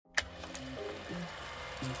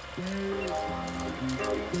No,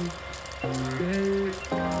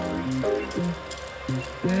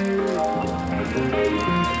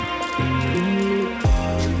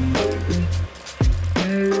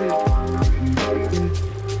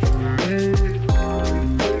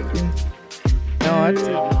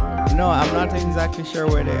 I'm not exactly sure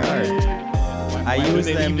where they are. Why use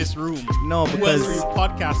them in this room. No, because who else are you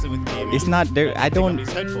podcasting with, Damien? It's not there. I don't.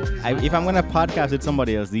 If I'm gonna podcast with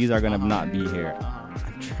somebody else, these are gonna not be here.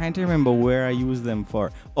 I'm trying to remember where I used them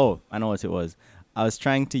for. Oh, I know what it was. I was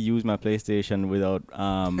trying to use my PlayStation without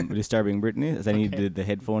disturbing Brittany, as I needed the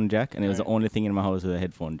headphone jack, and it was the only thing in my house with a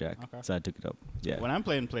headphone jack. So I took it up. Yeah. When I'm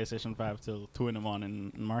playing PlayStation 5 till 2 in the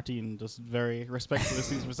morning, Martine just very respectfully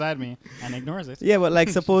sits beside me and ignores it. Yeah, but like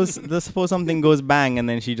suppose something goes bang and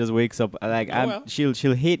then she just wakes up like she'll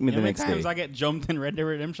hate me the next day. Times I get jumped in Red Dead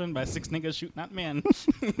Redemption by 6 niggas shooting at me, and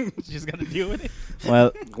she's got to deal with it.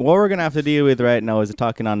 Well, what we're gonna have to deal with right now is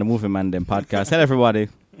talking on the Movie Man Dem podcast. Hello, everybody.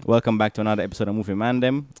 Welcome back to another episode of Movie Man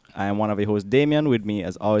Dem. I am one of your hosts, Damien. With me,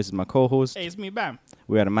 as always, is my co-host. Hey, it's me, Bam.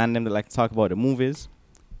 We are the Man Dem that like to talk about the movies.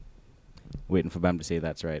 Waiting for Bam to say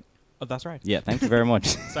that's right. Oh, that's right. Yeah, thank you very much.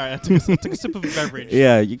 Sorry, I took a sip of a beverage.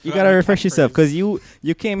 Yeah, you gotta refresh yourself because you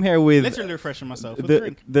came here with literally refreshing myself.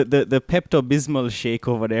 The Pepto-Bismol shake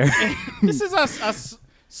over there. This is a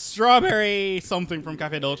strawberry something from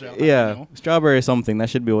Cafe Dolce. Yeah, strawberry something. That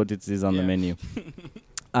should be what it is on the menu.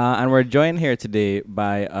 And we're joined here today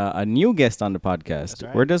by a new guest on the podcast.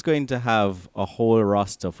 Right. We're just going to have a whole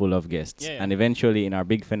roster full of guests. Yeah. And eventually in our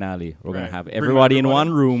big finale, we're going to have everybody in one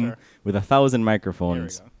room with 1,000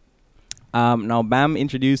 microphones. Now, Bam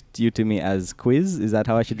introduced you to me as Quiz. Is that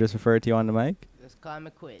how I should just refer to you on the mic? Just call me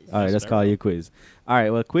Quiz. All right, let's call you Quiz. All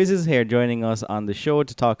right, well, Quiz is here joining us on the show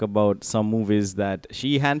to talk about some movies that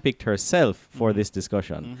she handpicked herself for this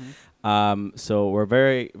discussion. So we're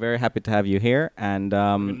very, very happy to have you here. And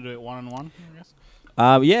we're going to do it one-on-one, I guess?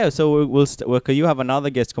 Yeah, so we'll you have another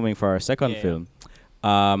guest coming for our second film.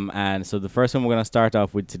 And so the first one we're going to start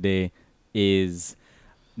off with today is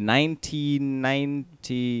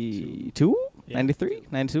 1992? 93?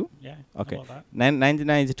 92? Yeah. Okay.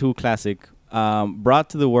 1992 classic. Brought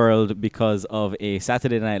to the world because of a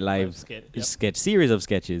Saturday Night Live sketch series of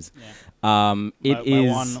sketches. Yeah. It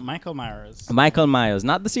is one Michael Meyers. Michael Meyers,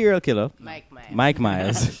 not the serial killer. Mike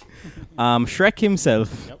Meyers. Shrek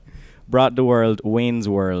himself brought the world Wayne's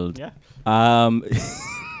World. Yeah.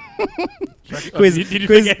 Quiz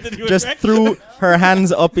forget that he was just Shrek? threw her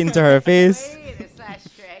hands up into her face.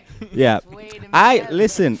 Yeah.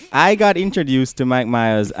 I got introduced to Mike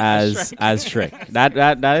Myers as Shrek.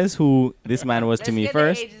 That is who this man was to me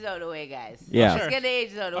first. Let's get the ages out of the way, guys. Yeah. Let's get the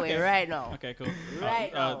ages out of the way right now. Okay, cool.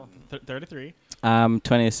 Right now. 33.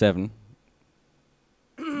 27.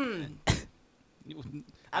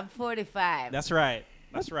 I'm 45. That's right.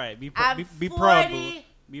 Be I'm proud, boo.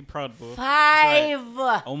 Be proud, boo. 5.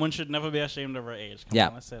 Right. A woman should never be ashamed of her age. Come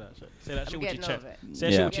on, let's say that shit. Say that shit with your chest.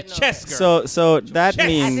 Say that shit with your chest, girl. So that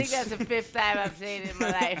means... I think that's the 5th time I've said it in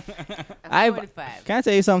my life. I'm 45. Can I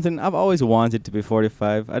tell you something? I've always wanted to be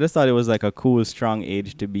 45. I just thought it was like a cool, strong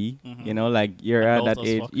age to be. You know, like you're Adult at that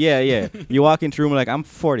age. Fuck. Yeah. You walk into a room like, I'm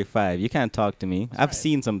 45. You can't talk to me. I've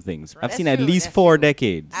seen some things. I've seen at least 4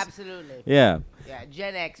 decades. Absolutely. Yeah. Yeah,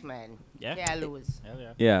 Gen X, man. Yeah. Can't lose.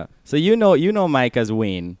 Yeah. So you know Mike as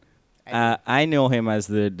Wayne. I know him as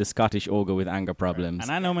the Scottish ogre with anger problems. Right.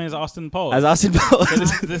 And I know him as Austin Powell.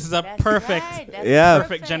 This is a perfect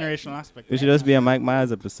generational aspect. It should just be a Mike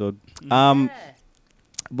Myers episode.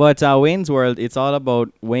 But Wayne's World, it's all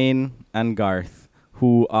about Wayne and Garth,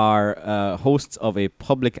 who are hosts of a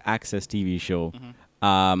public access TV show.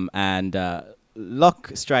 And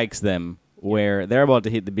luck strikes them where they're about to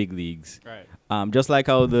hit the big leagues. Right. Just like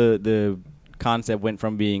how the concept went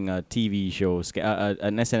from being a TV show,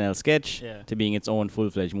 an SNL sketch, to being its own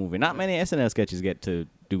full-fledged movie. Not many SNL sketches get to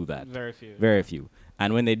do that. Very few.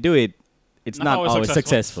 And when they do it, it's not always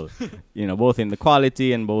successful. You know, both in the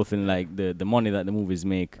quality and both in like the money that the movies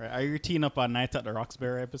make. Right. Are you teeing up a Night at the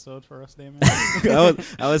Roxbury episode for us, Damon?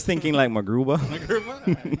 I was thinking like Magruba.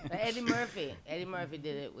 Eddie Murphy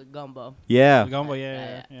did it with Gumbo. Yeah. Gumbo,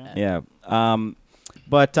 yeah.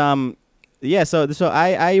 So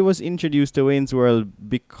I was introduced to Wayne's World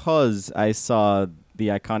because I saw the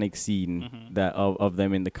iconic scene that of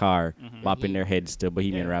them in the car bopping their heads to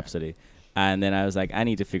Bohemian Rhapsody, and then I was like, I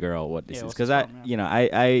need to figure out what this is because I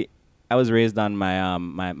was raised on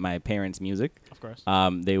my parents' music. Of course.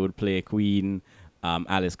 They would play Queen,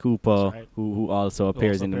 Alice Cooper, who also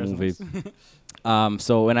appears in the movie.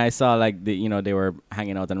 So when I saw like they were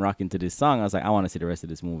hanging out and rocking to this song, I was like, I want to see the rest of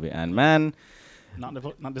this movie, and man.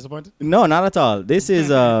 Not disappointed? No, not at all. This is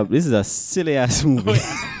a silly ass movie.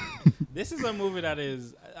 This is a movie that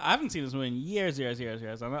is. I haven't seen this movie in years,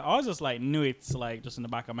 and I was just like knew it's like just in the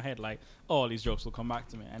back of my head, like, oh, all these jokes will come back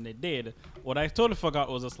to me, and they did. What I totally forgot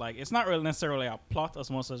was just like it's not really necessarily a plot as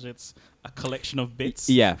much as it's a collection of bits,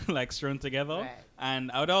 like strewn together. Right.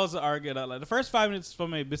 And I would also argue that like the first 5 minutes for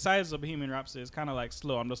me, besides the Bohemian Rhapsody, is kind of like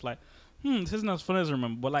slow. I'm just like, this isn't as fun as I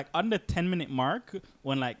remember. But like on the 10-minute mark,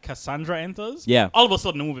 when like Cassandra enters, all of a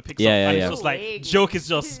sudden the movie picks up, and it's just like joke is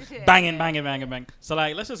just banging. So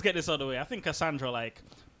like let's just get this out of the way. I think Cassandra like.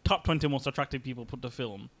 Top 20 most attractive people put the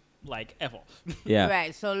film, like, ever. Yeah.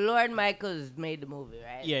 Right, so Lord Michaels made the movie,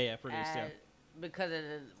 right? Yeah, produced, because of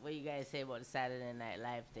what you guys say about the Saturday Night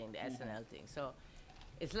Live thing, the SNL thing. So,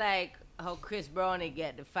 it's like how Chris Browning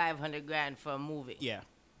get the $500,000 for a movie. Yeah.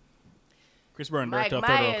 Chris Browning, Mike director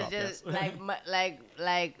of Meyers Third just,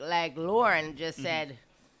 like Lauren just said,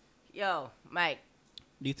 yo, Mike,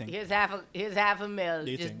 do you think? here's half a mil,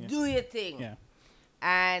 just do your thing. Yeah.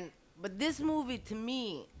 But this movie, to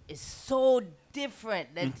me, is so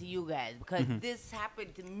different than to you guys because this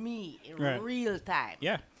happened to me in real time.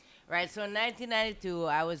 Yeah. Right? So in 1992,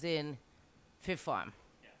 I was in Fifth Farm.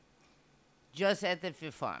 Yeah. Just at the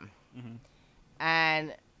Fifth Farm.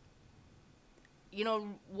 And, you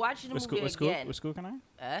know, watching the movie again. What school can I?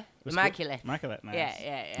 Immaculate. Immaculate, nice.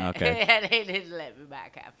 Yeah. Okay. And they didn't let me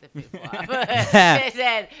back after Fifth Farm. They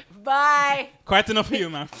said, bye. Quite enough for you,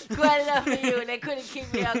 man. Quite enough for you. They couldn't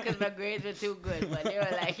kick me out because my grades were too good. But they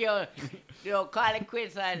were like, yo, call it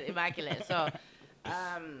quits on Immaculate. So,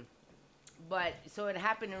 so it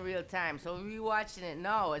happened in real time. So rewatching it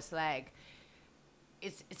now, it's like,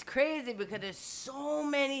 it's crazy because there's so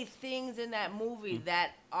many things in that movie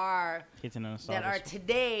that are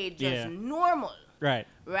today just normal. Right?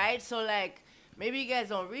 So like maybe you guys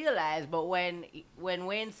don't realize, but when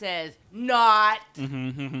Wayne says not,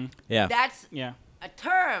 that's a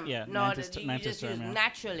term. Yeah, no, that you just use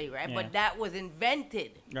naturally, right? Yeah. But that was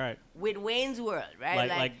invented with Wayne's World, right?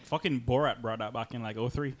 Like fucking Borat brought that back in like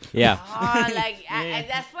 2003. Yeah. And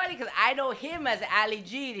that's funny because I know him as Ali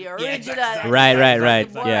G, the original. Right.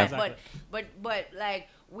 Borat, Yeah. Exactly. But like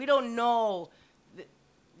we don't know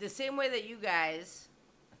the same way that you guys.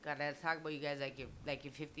 God, I talk about you guys like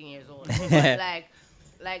you're 15 years old. But like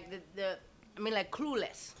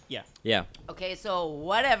Clueless. Yeah. Okay, so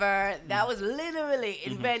whatever that was literally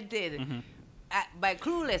invented by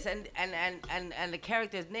Clueless, and the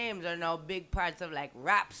characters' names are now big parts of like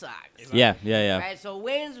rap songs. Exactly. Yeah. Right, so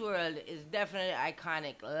Wayne's World is definitely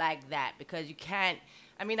iconic like that because you can't.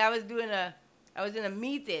 I mean, I was in a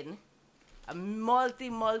meeting, a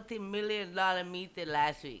multi-million-dollar meeting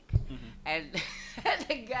last week, and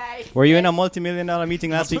the guy. Were you in a multi-million-dollar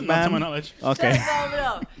meeting last week, man? Not to my knowledge. Okay.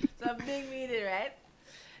 No. So a big meeting, right?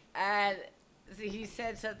 And so he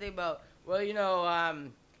said something about, well, you know,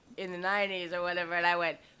 in the 90s or whatever, and I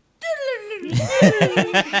went,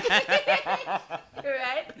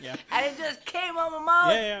 right? Yeah. And it just came on my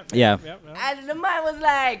mouth. Yeah. And the man was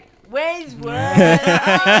like, Wayne's World.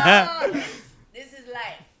 This is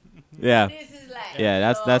life. Yeah. This is life.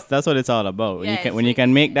 Yeah, that's what it's all about. When you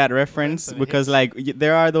can make that reference, because like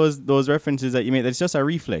there are those references that you make that's just a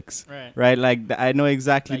reflex, right? Like I know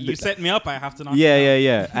exactly. Like, you set me up, I have to knock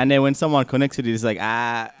Yeah. And then when someone connects with it, it's like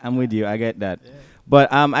I'm with you, I get that. Yeah.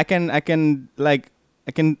 But I can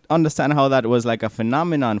understand how that was like a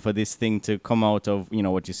phenomenon for this thing to come out of, you know,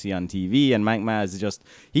 what you see on TV. And Mike Meyers is just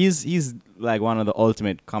he's like one of the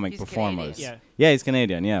ultimate comic performers. Canadian. Yeah, he's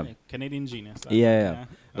Canadian. Yeah. Canadian genius. Yeah.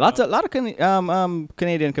 A lot of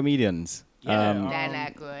Canadian comedians. Dan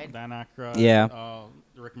Aykroyd. Dan Aykroyd. Yeah.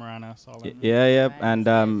 Rick Moranis. All that. Yeah. And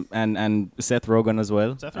Seth Rogen as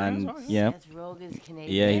well. Seth Rogen as well, yeah. Seth Rogen's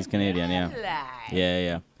Canadian. Yeah, he's Canadian.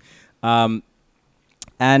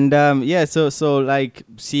 Yeah. So like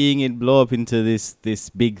seeing it blow up into this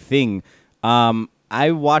big thing.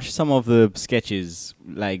 I watched some of the sketches,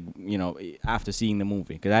 like, you know, after seeing the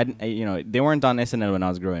movie, because they weren't on SNL when I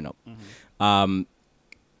was growing up.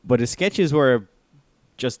 But the sketches were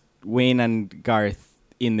just Wayne and Garth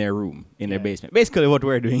in their room, in their basement. Basically what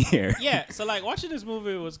we're doing here. Yeah, so like watching this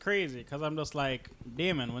movie was crazy because I'm just like,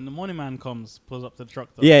 Damon, when the money man pulls up to the truck.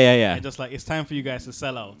 Yeah. And just like, it's time for you guys to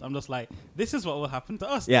sell out. I'm just like, this is what will happen to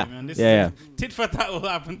us, Yeah. Damon. This is tit for tat will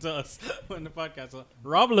happen to us when the podcast. So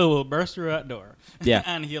Rob Lowe will burst through that door. Yeah.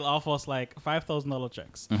 And he'll offer us like $5,000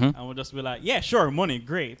 checks. And we'll just be like, yeah, sure, money,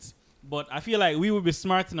 great. But I feel like we would be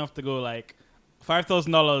smart enough to go like,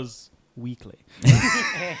 $5,000 weekly.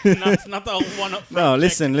 not a one-up. No,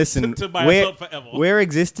 listen. To buy us forever. We're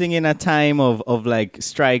existing in a time of like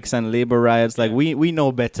strikes and labor riots. Like we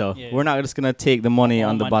know better. Yeah. We're not just gonna take the money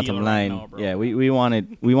on the bottom line. Right now, yeah, we want it.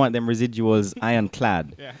 We want them residuals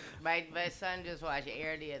ironclad. Yeah. My son just watched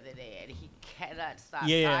Air the other day, and he cannot stop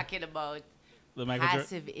talking about the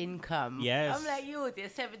passive income. Yes. I'm like, you're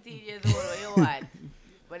 17 years old. What you want?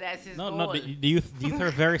 But that's his goal. No, the youth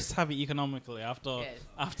are very savvy economically after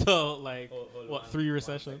like what 3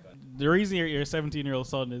 recessions. The reason your 17-year-old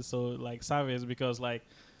son is so like savvy is because like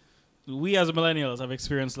we as millennials have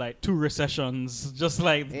experienced like 2 recessions, just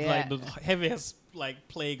like the heaviest like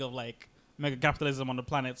plague of like mega capitalism on the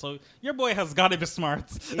planet. So your boy has got to be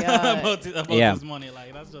smart about his money.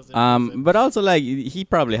 Like that's just but also like he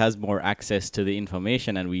probably has more access to the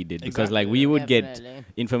information than we did, because like we would get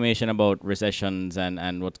information about recessions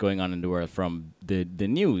and what's going on in the world from the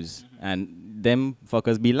news, and them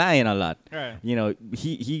fuckers be lying a lot. Right. You know,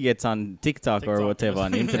 he gets on TikTok or whatever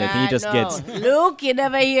on the internet, and he just gets Luke, you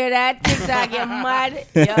never hear that TikTok, you're mad.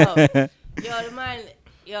 Yo, the man,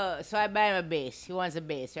 so I buy him a bass. He wants a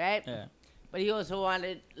bass, right? Yeah. But he also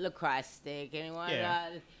wanted lacrosse stick, and he wanted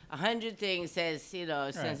 100 things since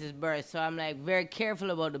his birth. So I'm like very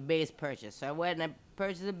careful about the bass purchase. So I went and I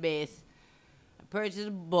purchased a bass. I purchased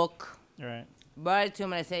a book. Right. Brought it to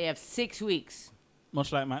him, and I said, you have 6 weeks.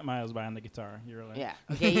 Much like Miles buying the guitar. You're like. Yeah.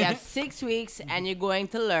 Okay, you have 6 weeks, and you're going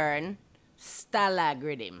to learn stalag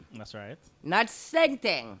rhythm. That's right. Not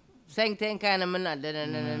sengteng. Sengteng kind of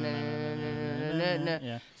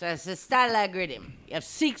yeah. So it's a stalag rhythm. You have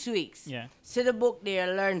 6 weeks. Yeah. See the book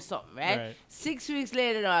there, learn something, right? 6 weeks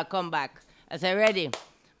later, I come back. I say, ready.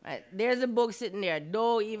 Right. There's a book sitting there.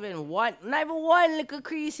 Not even one little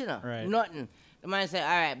crease, Right. Nothing. The man say, all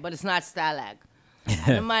right, but it's not stalag.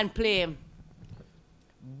 And the man play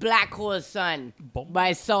Black Hole Sun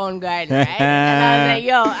by Soundgarden, right? And I was like,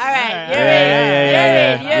 yo, all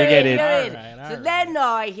right, you're in. So then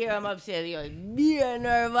I hear him upstairs, Dear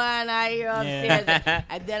Nirvana, I hear upstairs.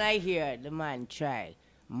 And then I hear the man try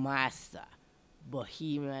Master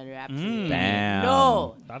Bohemian Rhapsody. Damn.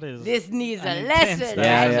 No, this needs a lesson,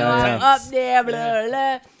 right? So I'm up there, blah,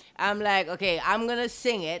 blah. I'm like, okay, I'm going to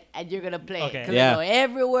sing it, and you're going to play it. Because I know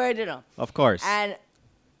every word, Of course. And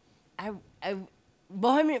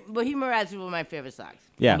Bohemian Rhapsody was my favorite songs.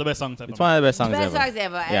 Yeah. One of the best songs ever. It's one of the best songs ever. Best songs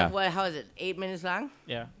ever. Yeah. How is it? 8 minutes long?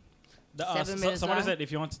 Yeah. 7 minutes Someone long? said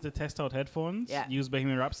if you wanted to test out headphones, use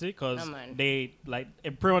Bohemian Rhapsody, because they, like,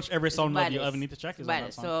 pretty much every sound level you ever need to check is on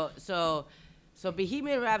that song. So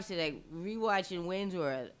Bohemian Rhapsody, like, rewatching Wayne's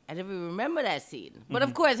World, I never remember that scene. But,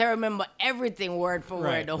 of course, I remember everything word for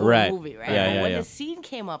word, the whole movie, right? But when the scene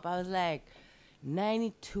came up, I was like,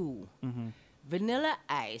 92. Vanilla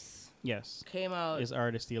Ice came out. Is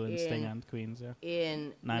Artist stealing Sting and Queens,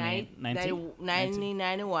 in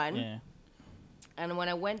 1991. Yeah. And when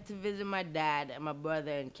I went to visit my dad and my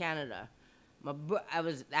brother in Canada, I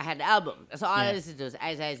had the album. That's all I listened to was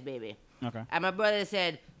Ice Ice Baby. Okay. And my brother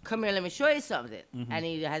said, come here, let me show you something. And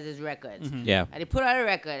he has his records. Yeah. And he put on a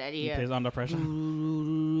record and he plays Under Pressure.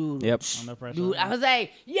 Yep. Under Pressure. Dude, I was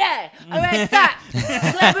like, yeah, all right, stop.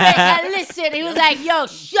 Collaborate and listen. He was like, yo,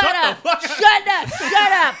 shut up.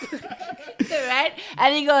 Right?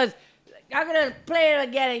 And he goes, I'm going to play it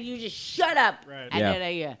again and you just shut up. Right. And then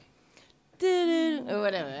I hear, or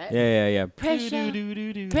whatever, right? Yeah. Pressure.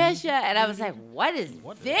 And I was like, what is this?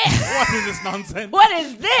 What is this nonsense? What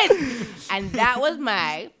is this? And that was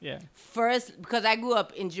my first, because I grew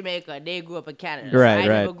up in Jamaica. They grew up in Canada. Right,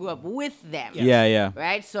 so I never grew up with them. Yeah.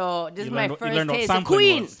 Right? So this is my first taste of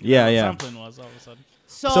Queen. Yeah. Sampling was all of a sudden.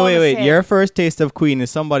 So wait. Your first taste of Queen is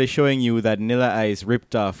somebody showing you that Vanilla Ice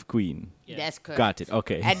ripped off Queen. Yeah. That's correct. Got it.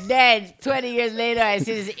 Okay. And then 20 years later, I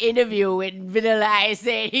see this interview with Vanilla Ice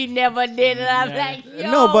saying he never did it. I'm like, yo,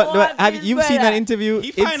 no, but have you seen that interview?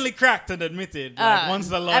 He finally cracked and admitted. Like, once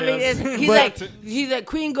the lawyers. He's like,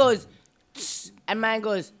 Queen goes, tss, and man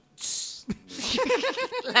goes, tss.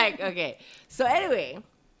 Like, okay. So anyway,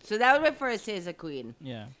 that was my first taste of Queen.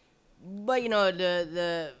 Yeah. But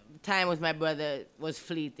the time with my brother was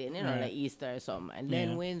fleeting, like Easter or something. And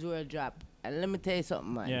then Wayne's World dropped. And let me tell you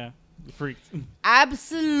something, man. Yeah. Freaked.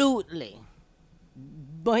 Absolutely.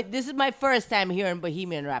 But this is my first time hearing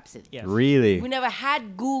Bohemian Rhapsody. Yes. Really? We never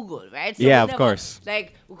had Google, right? So of course.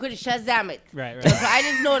 Like, we couldn't Shazam it. Right. So I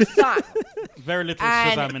just know the song. Very little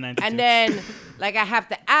Shazam in 92. And then, like, I have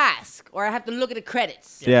to ask, or I have to look at the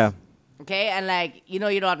credits. Yeah. Okay? And, like, you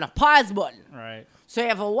don't have the pause button. Right. So you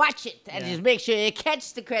have to watch it and just make sure you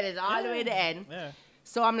catch the credits all the way to the end. Yeah.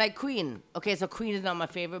 So I'm like, Queen. Okay, so Queen is not my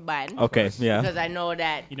favorite band. Okay, yeah. Because I know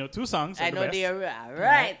that. 2 songs. I know the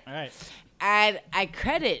right. All right. And I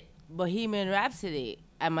credit Bohemian Rhapsody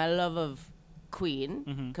and my love of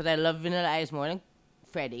Queen, because I love Vanilla Ice more than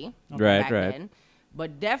Freddie. Right. Then,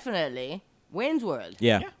 but definitely Wayne's World.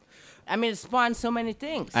 Yeah. I mean, it spawned so many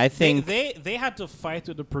things. I think they had to fight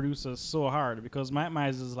with the producers so hard because Mike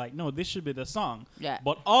Meyers is like, no, this should be the song. Yeah.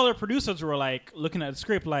 But all the producers were like looking at the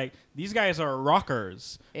script like, these guys are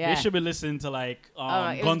rockers. Yeah. They should be listening to like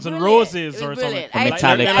Guns N' brilliant. Roses or brilliant. something.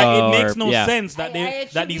 Metallica It makes no yeah. sense that I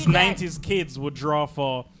these attribute that. 90s kids would draw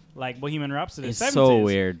for like Bohemian Rhapsody. It's 70s. so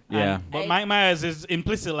weird. Yeah. But Mike Myers is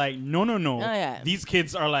implicit like, no. yeah. These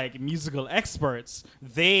kids are like musical experts.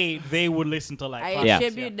 They would listen to like I classics.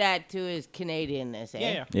 attribute that to his Canadianness.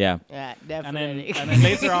 Yeah. Yeah, And definitely. then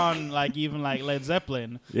later on, like even like Led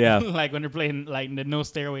Zeppelin, Yeah. like when they're playing like the No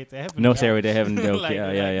Stairway to Heaven. No Stairway to Heaven joke. Like,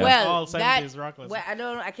 yeah. Well, all that 70s rock list.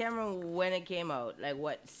 I can't remember when it came out. Like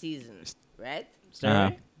what season, right?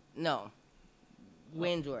 Stairway? No,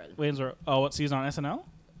 Wayne's World. Wayne's World. Oh, what season on SNL?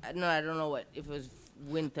 No, I don't know what if it was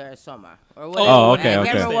winter or summer or Oh, whatever. okay, I okay.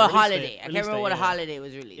 can't remember what Release holiday. date, I can't release remember date, what yeah. holiday it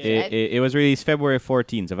was released. It, Right? it was released February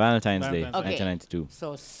 14th, so Valentine's Day, Valentine's Day. 1992.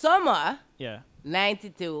 So summer Yeah.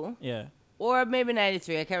 92 Yeah. or maybe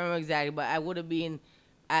 93. I can't remember exactly, but I would have been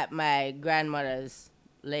at my grandmother's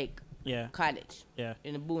lake Yeah. cottage Yeah.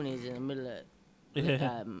 in the boonies in the middle of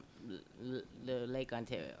Yeah. the Lake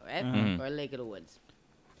Ontario, right? Mhm. Or Lake of the Woods.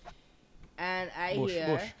 And I Bush,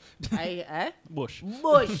 hear, Bush.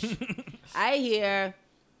 Bush. I hear,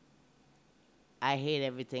 I hate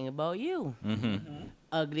everything about you,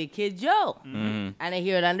 Ugly Kid Joe. And I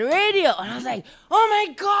hear it on the radio, and I was like, oh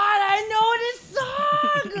my God, I know this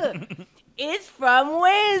song. It's from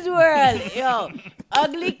Wayne's World. Yo,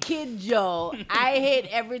 Ugly Kid Joe, I hate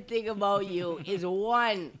everything about you is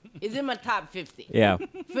in my top 50. Yeah.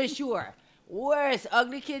 For sure. Worse,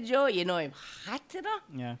 Ugly Kid Joe, you know him hot to the.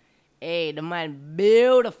 Yeah. Hey, the man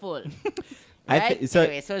beautiful. Right? So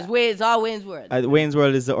Anyway, so it's all Wayne's World. Wayne's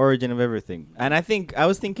World is the origin of everything. And I think I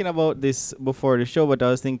was thinking about this before the show, but I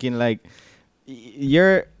was thinking like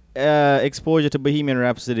your exposure to Bohemian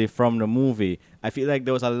Rhapsody from the movie, I feel like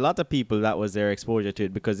there was a lot of people that was their exposure to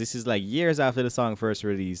it because this is like years after the song first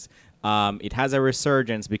released. It has a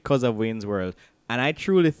resurgence because of Wayne's World. And I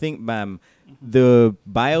truly think, Bam, the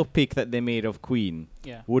biopic that they made of Queen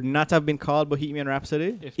would not have been called Bohemian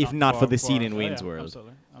Rhapsody if not for the scene in Wayne's World.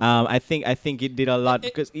 Absolutely. I think it did a lot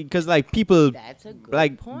because like people That's a good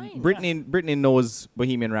like point. Britney knows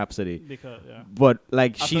Bohemian Rhapsody, Because but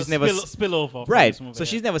like After she's never spill over. from right. this movie, So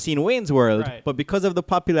she's never seen Wayne's World, Right. but because of the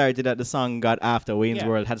popularity that the song got after Wayne's Yeah.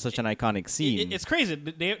 World had such an iconic scene. It's crazy.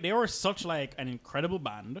 They were such like an incredible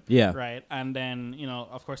band. Yeah. Right. And then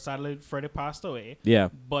of course, sadly, Freddie passed away. Yeah.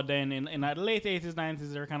 But then in the late 80s,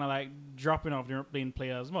 90s, they were kind of like dropping off. They weren't playing play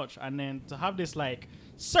as much. And then to have this like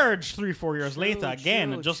surge 3-4 years later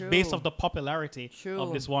again, just based off the popularity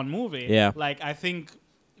of this one movie. Yeah. Like I think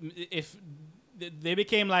if they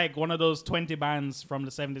became like one of those 20 bands from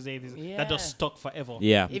the 70s, 80s that just stuck forever.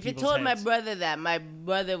 Yeah. If you told my brother that, my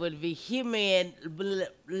brother would vehemently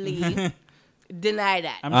deny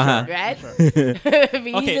that. I'm sure. Right?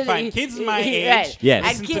 Okay, fine. Kids my age Right.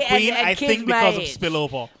 Yes. listen to Queen, I think because of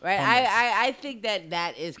spillover. Right. from this. I think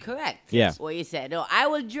that is correct. Yeah. What you said. No, I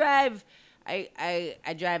would drive. I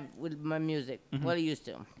drive with my music. Well, I used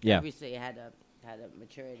to. Yeah. Obviously, I had a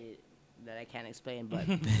maturity that I can't explain, but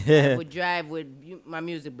I would drive with my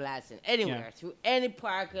music blasting anywhere through any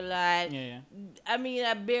parking lot. Yeah. I mean,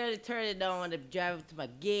 I barely turned it down to drive to my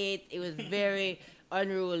gate. It was very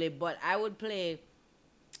unruly, but I would play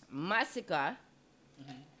Massacre,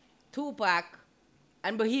 Tupac,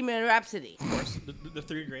 and Bohemian Rhapsody. Of course, the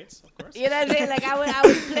three greats, of course. You know what I'm saying? Like I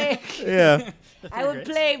would play. Yeah. I would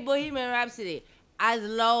play Bohemian Rhapsody as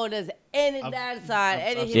loud as any dance song,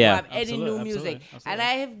 any hip Yeah. hop, any new music. Absolutely. And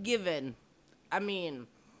I have given, I mean,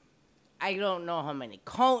 I don't know how many,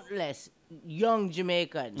 countless young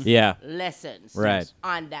Jamaicans lessons Right.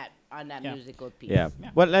 on that musical piece. Yeah.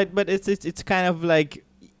 But it's kind of like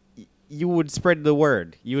you would spread the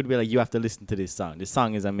word. You would be like, you have to listen to this song. This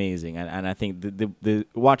song is amazing, and I think the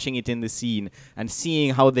watching it in the scene and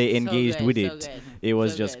seeing how they engaged with it, it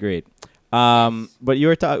was just great. But we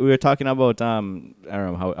were talking about I don't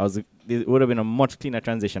know how I was. It would have been a much cleaner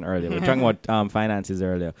transition earlier. We were talking about finances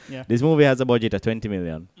earlier. Yeah. This movie has a budget of $20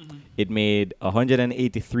 million. It made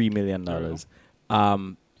 $183 million.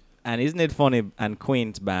 And isn't it funny and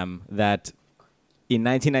quaint, Bam, that in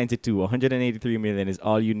 1992, $183 million is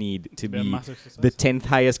all you need to be the 10th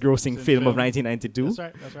highest grossing film of 1992.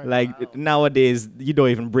 That's right. Like nowadays, you don't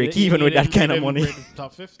even break even with that kind of money.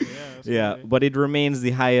 Top 50, Yeah, but it remains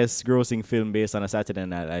the highest grossing film based on a Saturday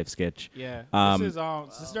Night Live sketch. Yeah. This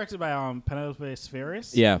is directed by Penelope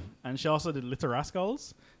Spheris. Yeah. And she also did Little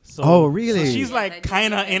Rascals. So, really? So she's like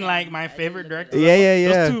kind of in like my favorite director. Yeah.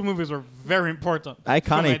 Those two movies were very important. Iconic.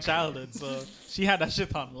 For my childhood. So she had that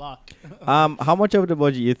shit on lock. How much of the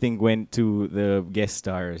budget you think went to the guest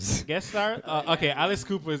stars? Guest star? Okay, Alice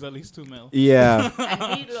Cooper is at least $2 million. Yeah.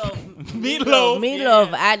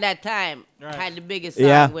 Meatloaf at that time had the biggest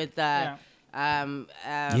song with Meatloaf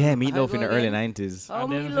in the early 90s. Oh,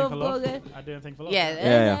 Meatloaf. I didn't think for love.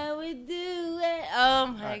 Yeah. We do it. Oh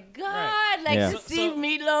my God! Like to see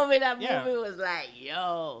Meatloaf in that movie was like,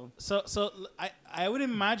 yo. So I would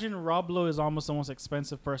imagine Rob Lowe is almost the most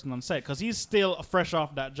expensive person on set because he's still fresh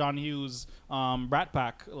off that John Hughes Brat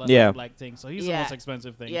Pack like thing. So he's the most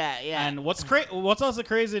expensive thing. Yeah. And what's also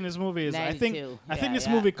crazy in this movie is I think this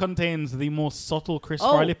movie contains the most subtle Chris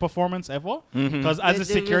Farley performance ever. Because as a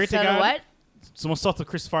security guy. It's the most subtle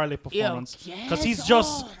Chris Farley performance because he's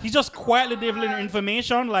just quietly delivering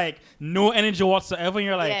information, like no energy whatsoever, and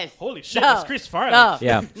you're like, holy shit, it's Chris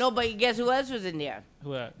Farley. No, but guess who else was in there?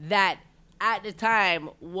 Who? That at the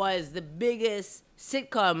time was the biggest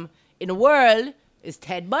sitcom in the world. Is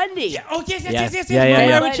Ted Bundy? Yeah. Oh yes.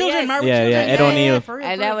 Married with Children. Ed O'Neill.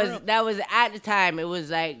 And that was at the time. It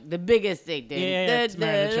was like the biggest thing.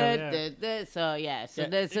 So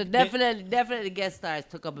definitely guest stars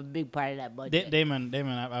took up a big part of that budget. Damon,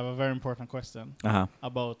 I have a very important question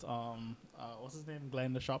about what's his name?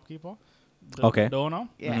 Glenn, the shopkeeper. The owner.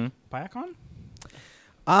 Yeah. Payacon.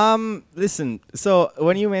 Listen. So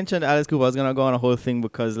when you mentioned Alice Cooper, I was gonna go on a whole thing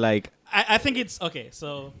because like I think it's okay.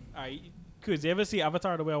 So Did you ever see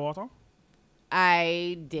Avatar: The Way of Water?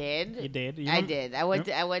 I did. You did? I did. I went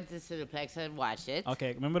to Cineplex and watched it.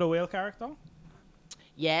 Okay. Remember the whale character?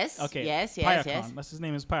 Yes. Okay. Yes. That's his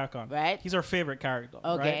name is Payacon. Right. He's our favorite character.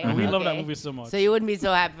 Okay. Right? And we love that movie so much. So you wouldn't be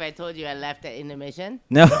so happy if I told you I left at intermission?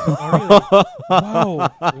 No.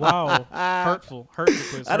 Wow. Hurtful.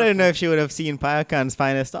 Quiz. I don't know if she would have seen Payakan's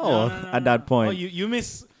finest hour at that point. Oh, you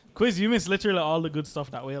miss... Quiz, you missed literally all the good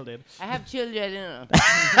stuff that Whale did. I have children, you know.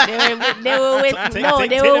 They were with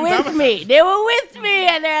me. They were with me,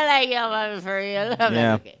 and they're like, yo, I'm for real. I'm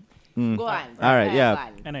like, okay. Go on. All right, yeah.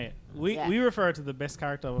 Anyway, we refer to the best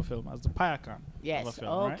character of a film as the Payacon. Yes. Of a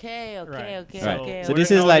film, Okay. So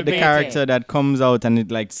this is like the character that comes out and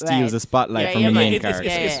it like steals the spotlight from the main character.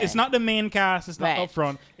 It's not the main cast. It's not up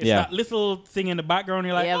front. It's that little thing in the background.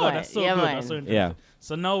 You're like, that's so good. That's so interesting. Yeah.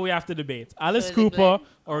 So now we have to debate Alice Cooper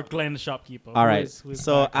or Glenn the shopkeeper. All right.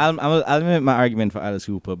 So I'll make my argument for Alice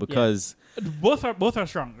Cooper because both are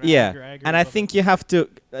strong. Right? Yeah. I agree and I think you have to.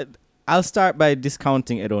 I'll start by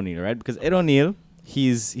discounting Ed O'Neill, right? Because Ed O'Neill,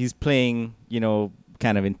 he's playing,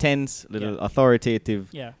 kind of intense, little authoritative.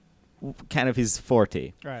 Yeah. Kind of his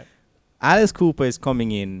forte. Right. Alice Cooper is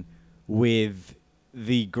coming in with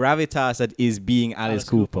the gravitas that is being Alice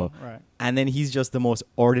Cooper. Right. And then he's just the most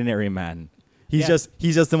ordinary man. He's just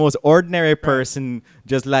the most ordinary person,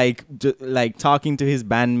 just like talking to his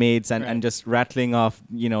bandmates and just rattling off,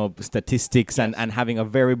 statistics and having a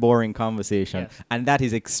very boring conversation. Yes. And that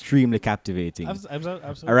is extremely captivating.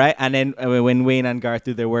 Absolutely. All right. And then when Wayne and Garth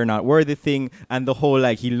do their "We're Not Worthy" thing, and the whole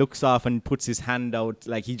he looks off and puts his hand out,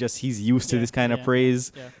 like he's used to this kind of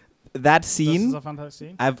praise. Yeah. That scene, this is a fantastic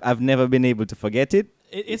scene. I've never been able to forget it.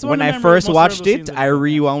 It's when I first watched it, I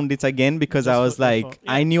rewound it again because I was like,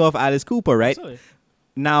 I knew of Alice Cooper, right? Absolutely.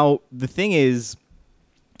 Now, the thing is,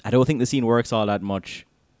 I don't think the scene works all that much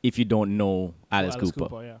if you don't know Alice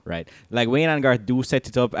Cooper, right? Like Wayne and Garth do set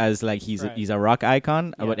it up as like he's a rock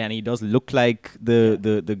icon, and he does look like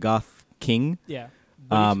the goth king. Yeah.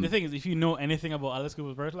 But the thing is, if you know anything about Alice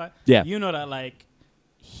Cooper's birth life, you know that like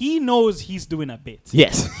he knows he's doing a bit.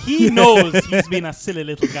 Yes. He knows he's being a silly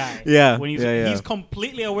little guy. Yeah. When he's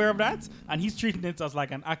completely aware of that, and he's treating it as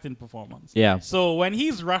like an acting performance. Yeah. So when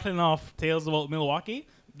he's rattling off tales about Milwaukee,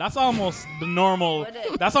 that's almost the normal.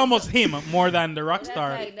 That's almost him more than the rock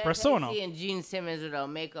star persona. That's like seeing Gene Simmons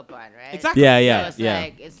without makeup on, right? Exactly. Yeah. So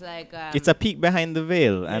it's a peek behind the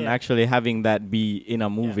veil, and actually having that be in a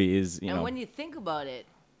movie is And when you think about it.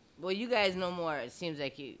 Well, you guys know more. It seems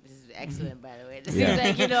like this is excellent, by the way. It seems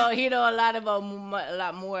like you know a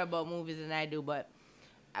lot more about movies than I do. But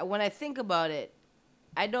when I think about it,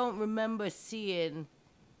 I don't remember seeing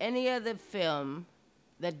any other film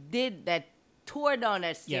that tore down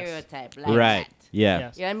that stereotype like that. Yeah.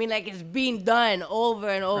 Yes. You know what I mean? Like it's being done over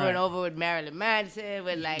and over and over with Marilyn Manson,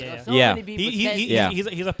 with so many people.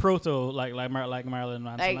 He's a proto like Marilyn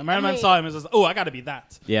Manson. Like Marilyn Manson saw him and says, "Oh, I got to be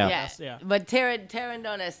that." Yeah. But tearing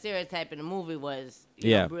down that stereotype in the movie was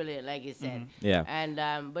brilliant, like you said. Yeah.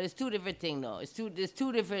 And but it's two different things, though. There's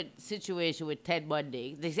two different situations with Ted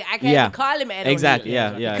Bundy. They say I can't call him Ed exactly.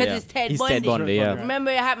 O'Neill. Yeah. Because it's Ted Bundy. Ted Bundy. Yeah.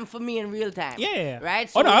 Remember, it happened for me in real time. Yeah. Right.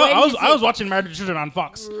 So I was watching Married with Children on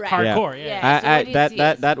Fox. Right. Hardcore.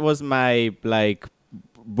 Yeah. That was my like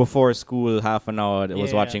before school half an hour. I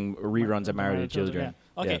was watching reruns of Married with Children.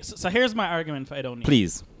 Yeah. Okay. So here's my argument for Ed O'Neill.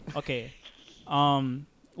 Please. Okay.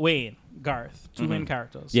 Wayne, Garth, two main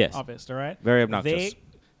characters. Yes. Obvious, all right? Very obnoxious.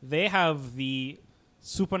 They have the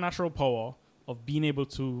supernatural power of being able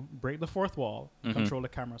to break the fourth wall, control the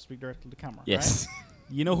camera, speak directly to the camera. Yes. Right?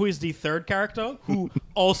 You know who is the third character who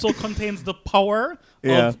also contains the power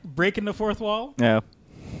of breaking the fourth wall? Yeah.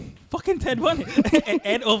 Fucking Ted Bundy.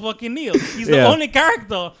 Ed O'Neil. He's the only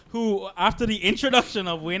character who, after the introduction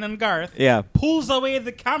of Wayne and Garth, pulls away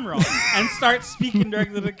the camera and starts speaking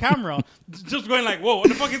directly to the camera. Just going like, whoa, what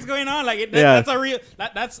the fuck is going on? Like, that's a real,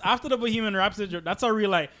 that's after the Bohemian Rhapsody, that's a real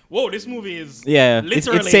like, whoa, this movie is literally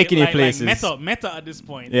it's taking you places. Like meta at this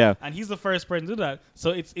point. Yeah. And he's the first person to do that.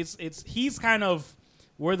 So he's kind of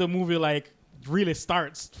where the movie like really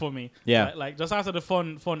starts for me. Yeah. Like just after the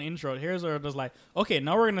fun intro, here's where it's like, okay,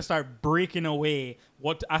 now we're gonna start breaking away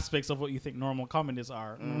what aspects of what you think normal comedies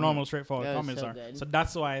are, normal straightforward comedies are. Good. So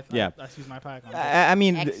that's why I use my pack on. I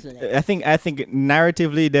mean, I think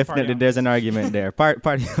narratively definitely there's an argument there.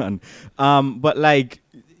 Party on. But like,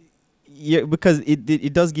 because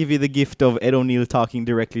it does give you the gift of Ed O'Neill talking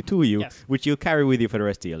directly to you, which you'll carry with you for the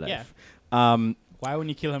rest of your life. Yeah. Why when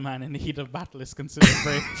you kill a man in the heat of battle is considered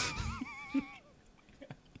brave?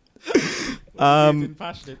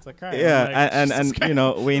 Passionate, like, and you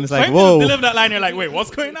know, Wayne's like, whoa. Deliver that line, you're like, wait,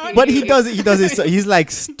 what's going on? But he does it. So he's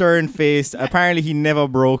like stern faced. Apparently, he never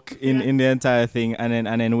broke in the entire thing. And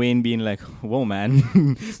then Wayne being like, whoa, man.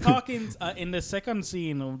 He's talking in the second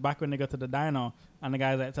scene back when they got to the diner, and the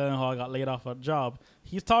guy's like telling him how I got laid off a job.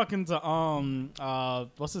 He's talking to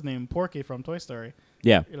what's his name, Porky from Toy Story.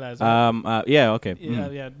 Yeah. Yeah. Okay.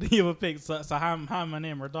 Yeah. The other pig. So Ham and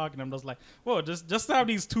him were talking. I'm just like, whoa, just have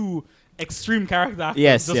these two extreme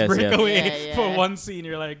characters. Break away for one scene.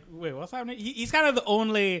 You're like, wait, what's happening? He's kind of the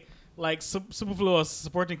only like superfluous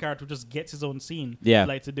supporting character who just gets his own scene. Yeah.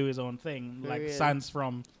 Like to do his own thing. Like sans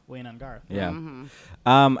from Wayne and Garth. Yeah.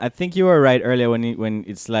 Mm-hmm. I think you were right earlier when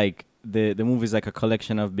it's like the movie's like a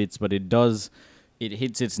collection of bits, but it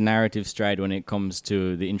hits its narrative stride when it comes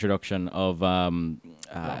to the introduction of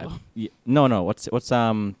what's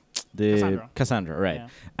Cassandra, right?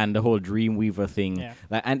 And the whole Dreamweaver thing,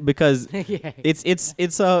 like, and because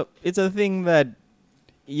it's a thing that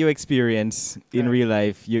you experience in real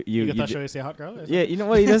life. You see a hot girl. You know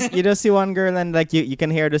what? You just see one girl and like you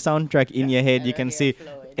can hear the soundtrack in your head. You can see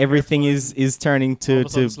everything is turning to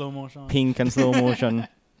slow motion. Pink and slow motion.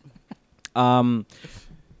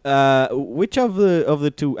 Which of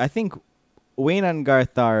the two? I think Wayne and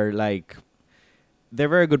Garth are like, they're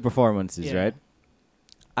very good performances, right?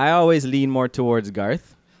 I always lean more towards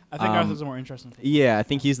Garth. I think Garth is the more interesting. Yeah, I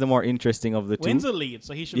think he's the more interesting of the two. Wayne's the lead,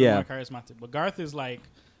 so he should be more charismatic. But Garth is like,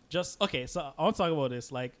 okay. So I want to talk about this.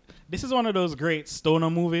 Like, this is one of those great stoner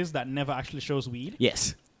movies that never actually shows weed.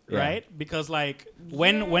 Yes. Right, because like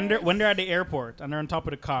when they're at the airport and they're on top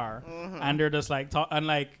of the car and they're just like and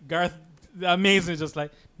like Garth. The amazing, just like,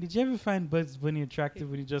 did you ever find Bugs Bunny attractive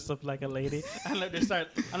when you dress up like a lady? And like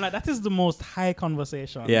I'm like, that is the most high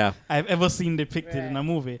conversation I've ever seen depicted in a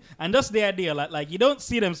movie. And just the idea, like you don't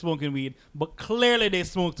see them smoking weed, but clearly they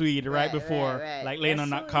smoked weed right before, like laying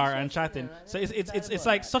on that car and chatting. So it's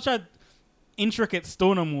like such a intricate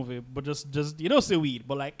stoner movie, but just you don't see weed,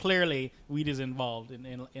 but like clearly weed is involved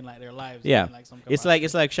in like their lives. Yeah, in, like, some it's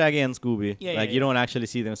like Shaggy and Scooby. You don't actually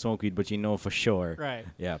see them smoke weed, but you know for sure. Right.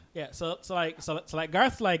 Yeah. Yeah. So like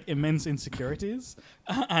Garth like immense insecurities,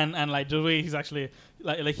 and like the way he's actually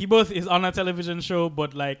like he both is on a television show,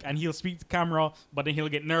 but like and he'll speak to camera, but then he'll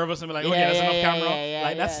get nervous and be like, okay, that's enough camera.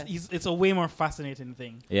 Like that's it's a way more fascinating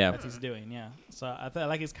thing. that he's doing. Yeah. So I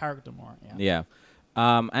like his character more. Yeah.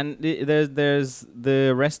 And there's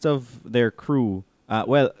the rest of their crew.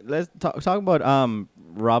 Well, let's talk about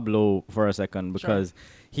Rob Lowe for a second because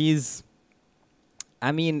he's.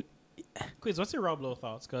 I mean, Quiz, what's your Rob Lowe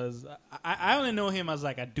thoughts? Because I only know him as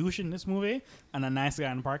like a douche in this movie and a nice guy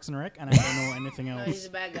in Parks and Rec, and I don't know anything else. No, he's a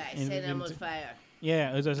bad guy. Say them was fire.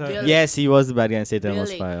 Yeah, yes, he was the bad guy and Satan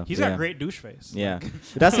was fire. He's got a great douche face. Yeah,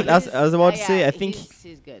 that's what I was about to say. I think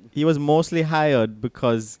he's good. He was mostly hired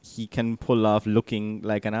because he can pull off looking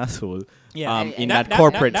like an asshole. Yeah, in that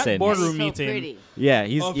corporate sense. Boardroom so meeting. Pretty. Yeah,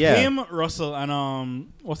 he's him, Russell,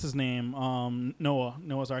 and what's his name?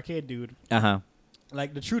 Noah's arcade dude.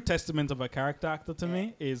 like the true testament of a character actor to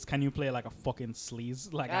me is, can you play like a fucking sleaze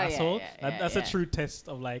asshole? That's a true test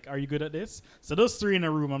of like, are you good at this? So those three in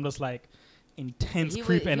a room, I'm just like intense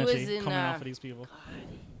creep energy coming off of these people.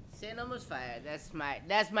 Say No More's Fire. That's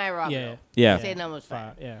my rock. Yeah. Say No More's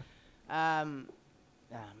Fire. Yeah.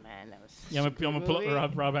 Oh man, that was. Yeah, I'm gonna pull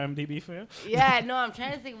up Rob IMDb for you. Yeah, no, I'm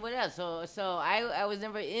trying to think what else. So I was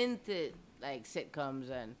never into like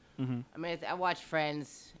sitcoms, and I mean I watched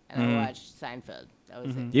Friends and I watched Seinfeld. That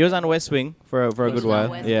was it. He was on West Wing for a good while.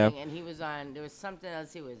 West Wing, and he was on. There was something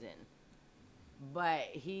else he was in, but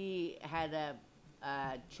he had a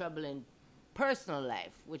troubling personal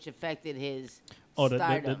life, which affected his. Oh,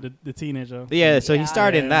 the teenager. Yeah, so he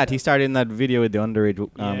started in that. He started in that video with the underage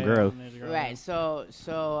girl. Right. So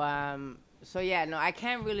yeah, no, I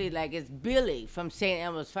can't really like. It's Billy from St.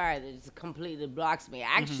 Elmo's Fire that just completely blocks me.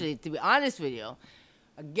 Actually, to be honest with you,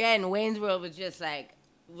 again, Wayne's World was just like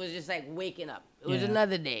waking up. It was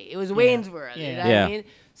another day. It was Wayne's World. You know what I mean?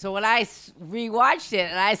 So when I rewatched it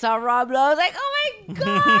and I saw Rob Lowe, I was like, oh my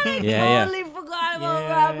God, I totally forgot about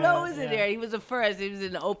Rob Lowe was in there. He was the first. He was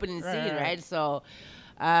in the opening scene, right? So,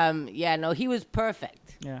 no, he was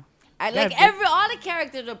perfect. Yeah. All the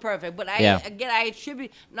characters are perfect, but I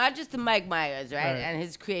attribute not just to Mike Meyers, right, and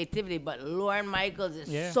his creativity, but Lorne Michaels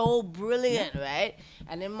is so brilliant, right?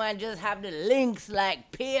 And then man just have the links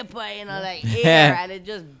like paper, like air, and it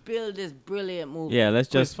just build this brilliant movie. Yeah, let's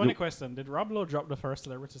just. Funny question: did Rob Lowe drop the first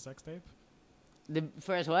celebrity sex tape? The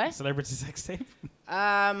first what? Celebrity sex tape.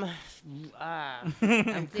 I'm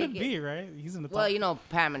Could be right. He's in the top. Well,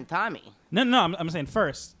 Pam and Tommy. No, I'm saying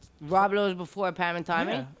first. Rob Lowe was before Pam and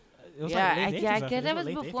Tommy. Yeah. I guess that was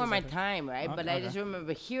before my time, right? Okay, but I just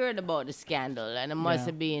remember hearing about the scandal, and it must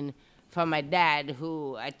have been from my dad,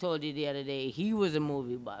 who I told you the other day, he was a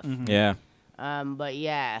movie buff. Mm-hmm. Yeah. But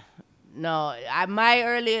yeah, no, my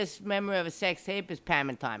earliest memory of a sex tape is Pam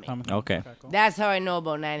and Tommy. Okay. Cool. That's how I know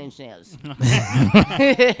about 9 Inch Nails.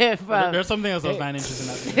 There's something else of 9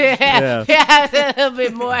 inches in that. Yeah, a little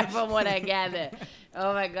bit more from what I gather.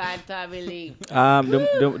 Oh my God, Tommy Lee.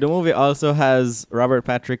 The movie also has Robert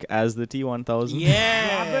Patrick as the T-1000.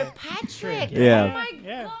 Yeah. Robert Patrick. Yeah. Oh my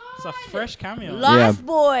God. It's a fresh cameo. Lost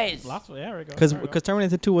Boys. There we go. Because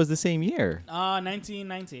Terminator 2 was the same year.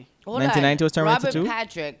 1990. 1990 was Terminator 2? Robert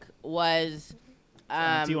Patrick was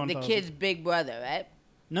the kid's big brother, right?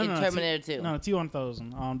 No, Terminator 2. No,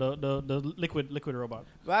 T-1000. The liquid robot.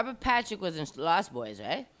 Robert Patrick was in Lost Boys,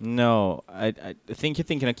 right? No, I think you're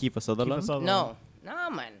thinking of Kiefer Sutherland.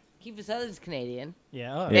 No, man. Kiefer Sutherland's Canadian.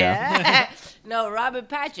 Yeah. Yeah. No, Robert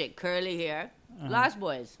Patrick, curly hair. Lost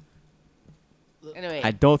Boys. Anyway.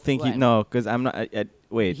 I don't think because I'm not.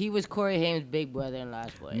 Wait. He was Corey Haim's big brother in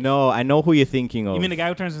Lost Boys. No, I know who you're thinking of. You mean the guy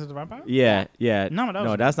who turns into the vampire? Yeah.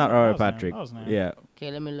 No, that's not Robert Patrick. Yeah.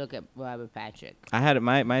 Okay, let me look at Robert Patrick. I had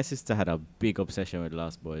my sister had a big obsession with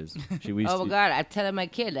Lost Boys. Oh my God, I'm telling my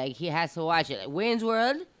kid like he has to watch it. Like Wayne's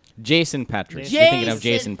World. Jason Patrick. You're thinking of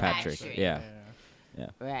Jason Patrick. Yeah.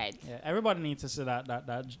 Right. Yeah. Everybody needs to see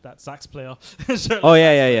that sax player. Oh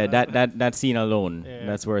yeah. That scene alone. Yeah.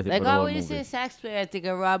 That's worth it. Like, for the whole when you movie. say sax player, I think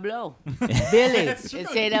of Rob Lowe. Billy. And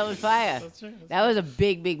Say That Was Fire. That's true. That was a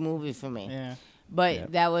big movie for me. Yeah.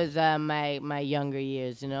 But that was my younger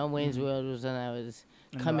years. Wayne's World was when I was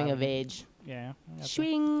coming of age. Yeah.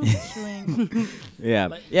 Swing.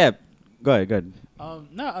 Yeah. Yeah. Go ahead.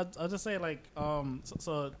 No, I'll just say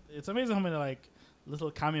so it's amazing how many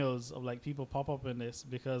little cameos of people pop up in this,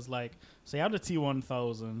 because so you have the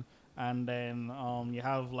T-1000, and then you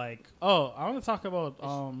have I want to talk about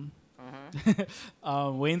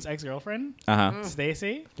Wayne's ex-girlfriend,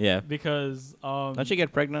 Stacy. Yeah. Because don't she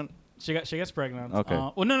get pregnant? She gets pregnant. Okay.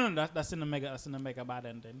 No, that's in the mega bad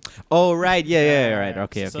ending. Oh right, yeah, right.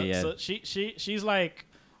 Okay, yeah. So she's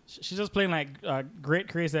just playing great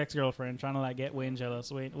crazy ex-girlfriend, trying to get Wayne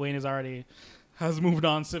jealous. Wayne has moved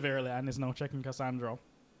on severely and is now checking Cassandra.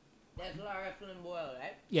 That's Lara Flynn Boyle,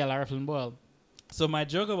 right? Yeah, Lara Flynn Boyle. So my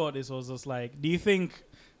joke about this was just do you think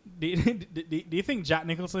Jack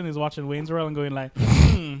Nicholson is watching Wayne's World and going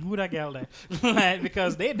who that girl there?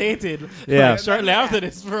 Because they dated shortly after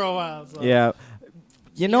this for a while. So. Yeah.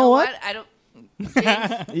 You know what? I don't.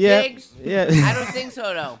 Jigs? Yeah. I don't think so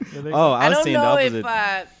though. I was saying the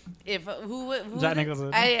opposite. If who Jack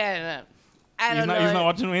Nicholson. I don't know. He's not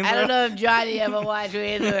watching Wayne's World? I don't know if Johnny ever watched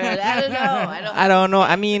Wayne's World. I don't know. I don't know.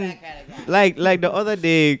 I mean, like the other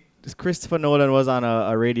day, Christopher Nolan was on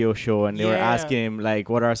a radio show, and they were asking him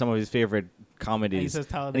what are some of his favorite comedies,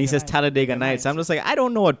 and he says Talladega Nights. I'm just I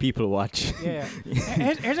don't know what people watch. Yeah.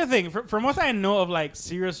 Here's the thing. From what I know of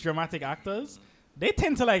serious dramatic actors, they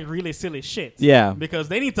tend to really silly shit. Yeah. Because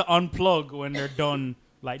they need to unplug when they're done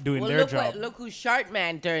like doing their job. Look who Shark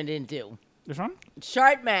Man turned into. Which one?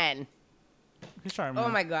 Shark Man. Who's Shark Man? Oh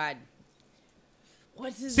my God.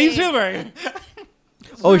 What's his Steve name? Spielberg.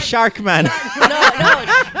 Oh, Shark Man.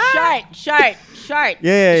 no, Shark.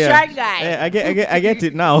 Yeah. Shark guy. Yeah, I get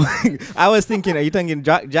it now. I was thinking, are you thinking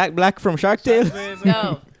Jack Black from Shark Tale?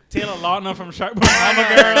 No. Taylor Lautner from Shark Boy. I'm a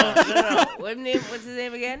girl. No. What's his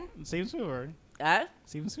name again? Steven Spielberg. Huh?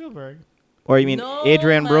 Steven Spielberg. Or you mean No,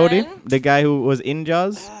 Adrian Brody, man. the guy who was in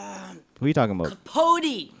Jaws? Who are you talking about?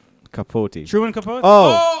 Capote. Truman Capote.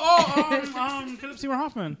 Philip Seymour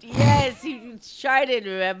Hoffman. Yes, he sharted,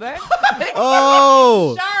 remember?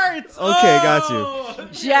 Oh! Sharks! Okay, got you.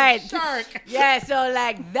 Shark. Yeah, so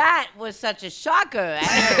like that was such a shocker.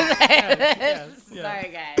 Right?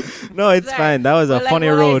 Sorry, guys. No, it's Sorry. fine. That was a But, funny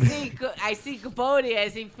when road. I see Capote, I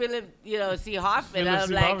see Philip, see Hoffman, Philip and I'm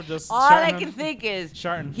Seymour like, Hoffman just all I sharting can him. think is,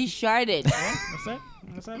 Sharting. he sharted. That's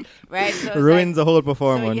it. Right? So it's Ruins the whole so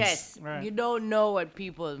performance. yes, Right. you don't know what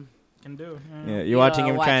people... Can do. Yeah, you're You watching know,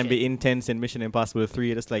 him watch try and it. be intense in Mission Impossible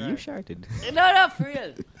 3. It's like, you Right. sharted. No, for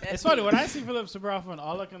real. It's funny when I see Philip Seymour Hoffman,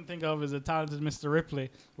 all I can think of is a talented Mr. Ripley,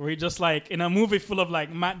 where he just like in a movie full of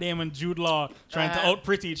like Matt Damon, Jude Law trying to out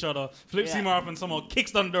pretty each other. Philip Yeah. Seymour Hoffman somehow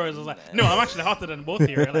kicks down doors. I was like, no, I'm actually hotter than both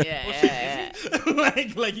here. Like, Yeah.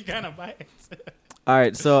 like you kind of buy it. All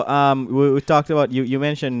right, so we talked about, you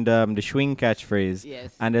mentioned the swing catchphrase.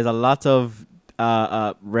 Yes. And there's a lot of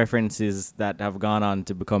references that have gone on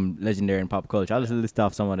to become legendary in pop culture. I'll just list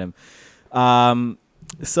off some of them.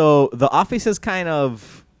 So The Office is kind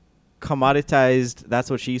of commoditized. That's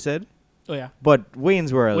what she said. Oh yeah. But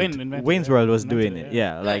Wayne's World was Invented doing it, it.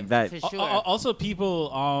 yeah. Yeah, like that. For sure. Also,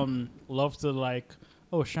 people love to like,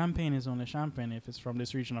 oh, champagne is only champagne if it's from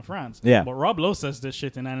this region of France. Yeah. But Rob Lowe says this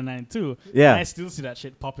shit in 99 too. Yeah. And I still see that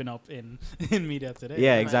shit popping up in media today.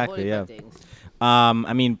 Yeah, Right, exactly. holy Yeah. things.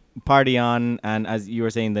 I mean, Party On, and as you were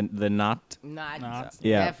saying, the Knot. Not.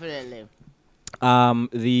 Yeah. Definitely.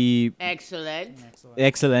 The Excellent.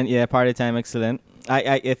 Excellent. Yeah, Party Time, excellent.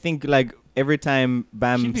 I think like every time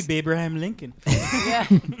Bam Should be Abraham Lincoln. Yeah.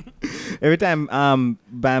 every time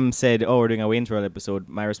Bam said, "Oh, we're doing a Wayne's World episode,"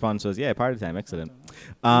 my response was, "Yeah, Party Time, excellent."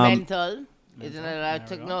 Mental. Isn't it? I There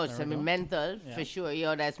took we go, notes. there I we mean, go. mental Yeah. for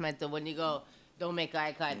sure. That's mental when you go. Don't make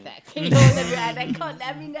eye contact.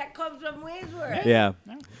 That comes from Wayne's World. Yeah.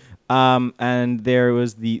 And there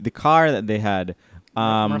was the car that they had.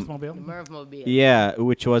 Murphmobile. Murphmobile. Yeah,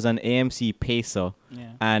 which was an AMC Peso.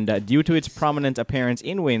 Yeah. And due to its prominent appearance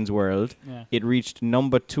in Wayne's World, Yeah. it reached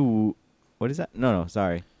number 2. What is that? No,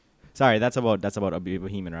 sorry. Sorry, that's about a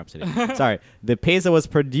Bohemian Rhapsody. Sorry. The Peso was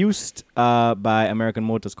produced by American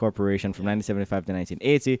Motors Corporation from 1975 to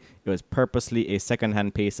 1980. It was purposely a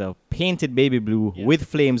second-hand Peso, painted baby blue Yes. with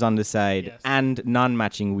flames on the side Yes. and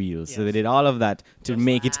non-matching wheels. So they Yes. did all of that to Just-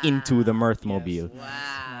 make it into the Mirthmobile.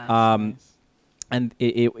 Wow. Nice. And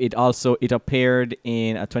it also appeared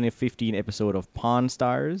in a 2015 episode of Pawn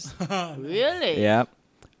Stars. Really? Yeah.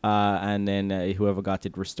 And then whoever got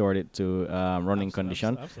it restored it to running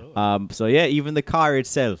condition. Absolutely. So yeah, even the car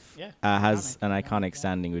itself Yeah, has iconic. an iconic Yeah.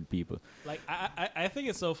 standing with people. Like I think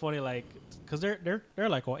it's so funny, like, cause they're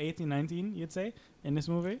like what 18, 19, you'd say, in this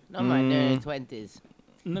movie. No, man, they're in their 20s.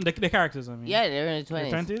 No, the characters, I mean. Yeah, they're in their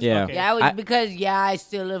Their 20s. 20s. Yeah. Okay. Yeah, because I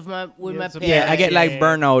still live with my so- parents. Yeah, I get like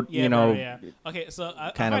burnout, Yeah, you know. yeah. Okay, so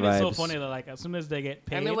I kind find of it so vibes. funny that like as soon as they get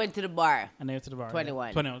paid, And they went to the bar. and they went to the bar.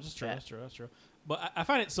 21. 21. That's true. Yeah. That's true. But I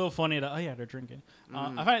find it so funny that they're drinking.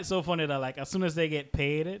 I find it so funny that like as soon as they get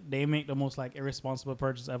paid, they make the most like irresponsible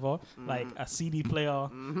purchase ever, like a CD player, a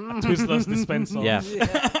Twistless dispenser, Yeah.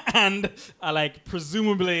 and a like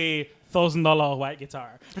presumably $1,000 white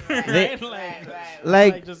guitar. They- Right?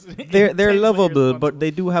 Like just they're intensely lovable, but irresponsible.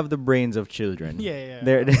 they do have the brains of children. Yeah.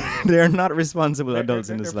 They're not responsible They're- adults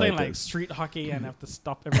they're- in the they're playing like slightest. street hockey and have to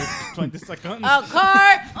stop every 20 seconds. Oh,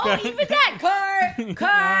 car! Oh, even that car!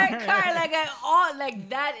 Like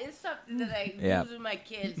that is something that I Yeah. use with my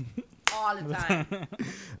kids all the time.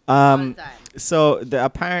 Um, so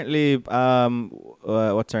apparently,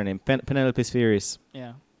 what's her name? Penelope Spheris.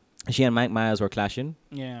 Yeah. She and Mike Meyers were clashing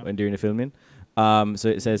Yeah. when during the filming. So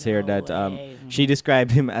it says here No that way. she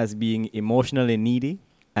described him as being emotionally needy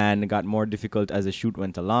and got more difficult as the shoot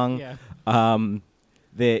went along. Yeah.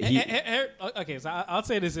 He Okay, so I'll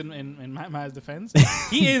say this in my defense.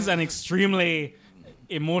 He is an extremely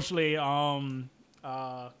emotionally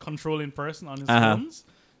controlling person on his films.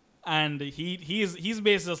 And he's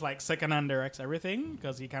basically just like second-hand directs everything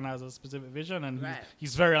because he kind of has a specific vision and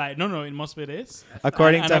he's very like, no, it must be this.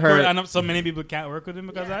 according to her, and so many people can't work with him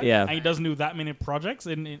because of that. Yeah. And he doesn't do that many projects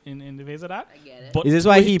in the face of that. I get it. But is this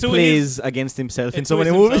why to- he to plays against himself in so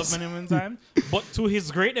many himself movies? many times. But to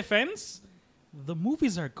his great defense, the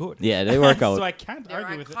movies are good. Yeah, they work out. So I can't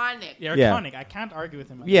argue with it. They're iconic. I can't argue with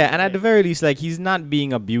him. Yeah, and at the very least, like, he's not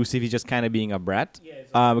being abusive. He's just kind of being a brat. Yeah,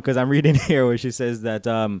 exactly. Because I'm reading here where she says that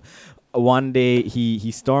one day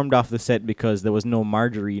he stormed off the set because there was no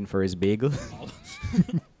margarine for his bagel.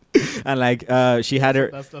 And like she had her.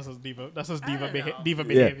 That's his diva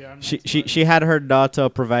behavior. She had her daughter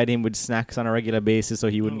provide him with snacks on a regular basis so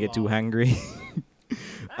he wouldn't get too hungry.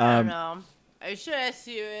 I don't know. Are you sure that's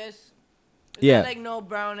serious? Is there like no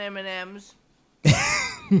brown M&Ms?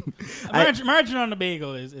 Margarine on the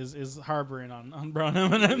bagel is harboring on brown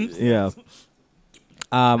M&Ms. Yeah.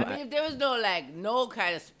 I mean, if there was no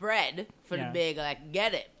kind of spread for the bagel, I could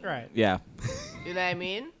get it. Right. Yeah. You know what I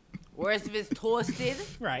mean? Whereas if it's toasted,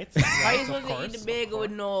 right? How are you supposed to eat the bagel with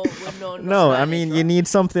no? No, I mean you need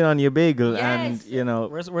something on your bagel, and you know.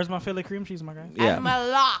 Where's my Philly cream cheese, my guy? Yeah. And my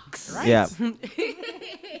locks. Right? Yeah.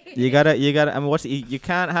 you gotta. I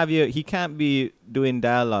mean, he can't be doing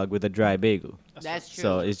dialogue with a dry bagel. That's true.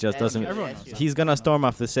 So it just doesn't. He's gonna storm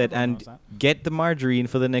off the set and get the margarine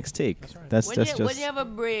for the next take. That's right. That's just. When you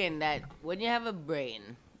have a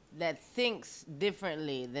brain that thinks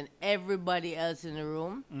differently than everybody else in the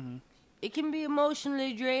room, it can be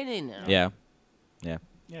emotionally draining. You know? Yeah.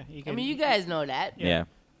 I mean, you guys know that. Yeah.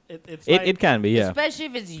 It can be. Yeah. Especially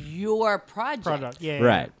if it's your project. Yeah.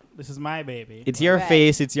 Right. This is my baby. It's your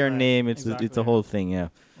face. It's your name. It's the whole thing. Yeah.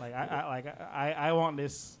 Like I want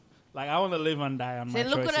this. Like I want to live and die on my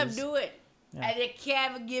choices. Look what I'm doing. Yeah. And they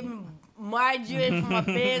can't even give me margarine for my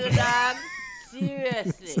bagel, dog.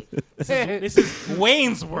 Seriously. This is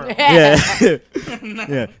Wayne's World. Yeah.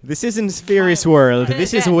 Yeah. This isn't Ferris World.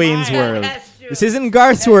 This is Wayne's World. This isn't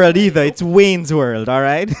Garth's World either. It's Wayne's World, all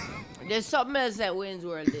right? There's something else that Wayne's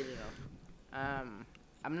World did, you know.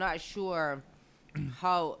 I'm not sure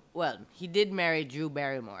how... Well, he did marry Drew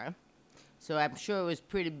Barrymore. So I'm sure it was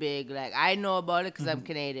pretty big. Like, I know about it because I'm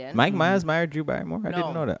Canadian. Mike Meyers married Drew Barrymore? I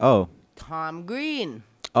didn't know that. Oh. Tom Green.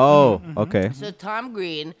 Oh, okay. So Tom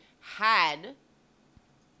Green had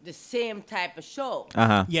the same type of show.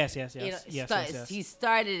 Uh-huh. Yes. Yes. He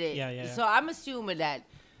started it. Yeah. So I'm assuming that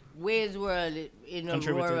Wayne's World in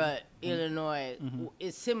Aurora, Illinois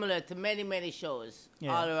is similar to many, many shows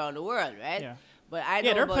all around the world, right? Yeah. But I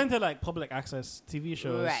know there are plenty of like public access TV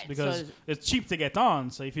shows because it's cheap to get on.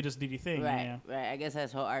 So if you just do your thing, right. I guess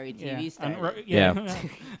that's how RETV started.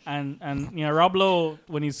 And you know, Rob Lowe,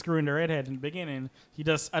 when he's screwing the redhead in the beginning, he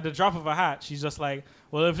just at the drop of a hat, she's just like,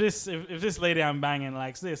 well, if this lady I'm banging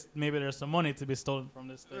likes this, maybe there's some money to be stolen from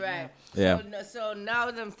this thing. Right. Yeah. So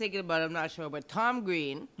now that I'm thinking about it, I'm not sure, but Tom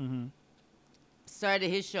Green started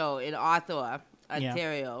his show in Ottawa,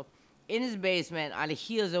 Ontario, in his basement on the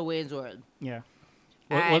heels of Wayne's World. Yeah.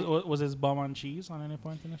 Was his bum on cheese on any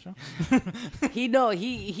point in the show? He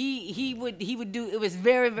would do. It was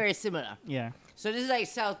very, very similar. Yeah. So this is like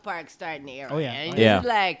South Park starting the era. Oh yeah. And this is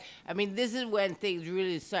like, I mean, this is when things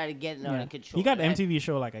really started getting under control. He got an MTV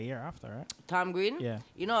show like a year after, right? Tom Green. Yeah.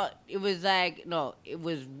 You know, it was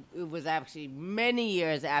actually many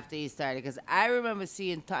years after he started because I remember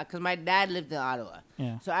seeing because my dad lived in Ottawa.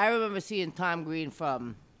 Yeah. So I remember seeing Tom Green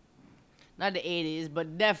from not the 80s,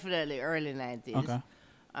 but definitely early 90s. Okay.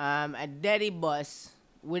 At Daddy Bus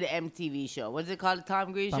with an MTV show. What's it called? The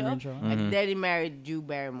Tom Green Show? Green Show. And Daddy married Drew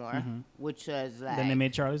Barrymore, which was like... Then they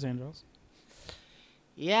made Charlie's Angels.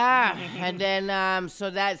 Yeah. And then, so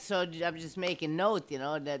I'm just making note, you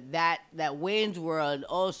know, that Wayne's World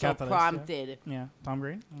also prompted... Yeah. Tom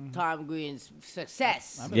Green? Tom Green's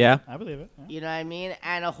success. I believe it. Yeah. You know what I mean?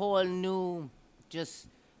 And a whole new just...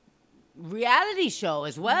 reality show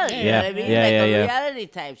as well, you know what I mean? A reality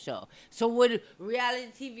type show. So would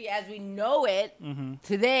reality TV as we know it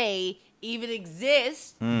today even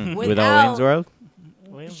exist without Wayne's World?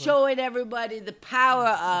 Showing everybody the power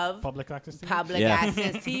of public access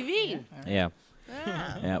TV. Yeah.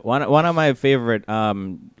 One of my favorite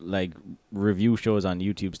review shows on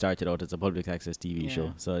YouTube started out as a public access TV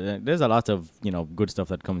show. So there's a lot of good stuff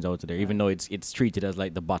that comes out of there, even though it's treated as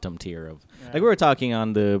like the bottom tier of like we were talking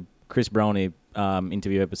on the Chris Brownie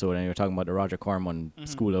interview episode, and you were talking about the Roger Corman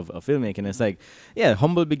School of Filmmaking. It's like,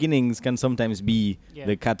 humble beginnings can sometimes be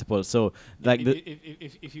the catapult. So, like,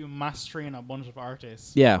 if you mass train a bunch of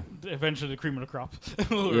artists, eventually the cream of the crop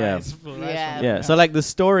will rise. So, like, the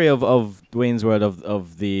story of Wayne's World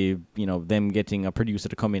of the them getting a producer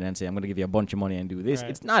to come in and say, I'm going to give you a bunch of money and do this.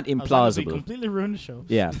 Right. It's not implausible. Completely ruined the show.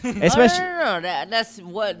 Yeah, especially no. That's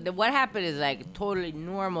what happened is like totally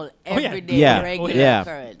normal, everyday, regular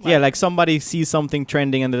occurrence. Yeah, like somebody sees something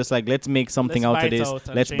trending and they're just like, let's make something out of this.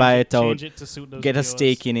 Let's buy it out. Change it to suit those get videos. A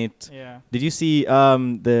stake in it. Yeah. Did you see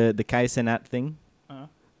the Kai Cenat thing?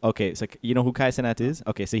 Okay, so you know who Kai Cenat is?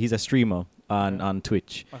 Okay, so he's a streamer on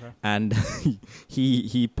Twitch. Okay. And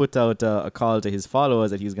he put out a call to his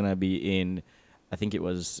followers that he's going to be in, I think it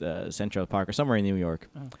was Central Park or somewhere in New York,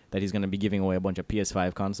 that he's going to be giving away a bunch of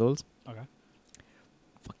PS5 consoles. Okay.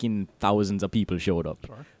 Fucking thousands of people showed up.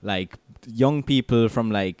 Sure. Like young people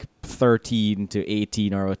from like 13 to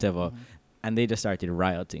 18 or whatever. And they just started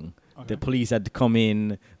rioting. Okay. The police had to come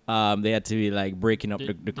in. They had to be like breaking up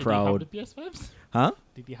the crowd. Did he have the PS5s? Huh?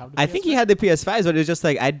 Did he have the I PS5s? think he had the PS5s, but it was just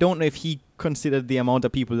like, I don't know if he considered the amount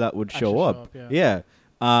of people that would show up. Yeah.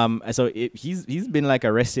 So he's been like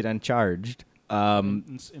arrested and charged.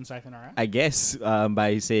 Inciting a riot? I guess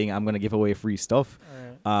by saying I'm going to give away free stuff.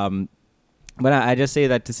 Right. But I just say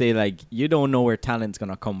that to say, like, you don't know where talent's going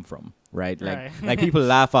to come from. Right, like people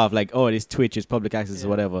laugh off like, oh, this Twitch is public access or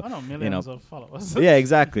whatever. I know, millions of followers. Yeah,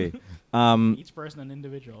 exactly. Each person an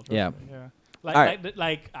individual. Yeah.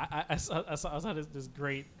 I saw this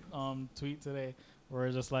great tweet today where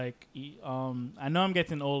it's just like, I know I'm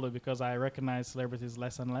getting older because I recognize celebrities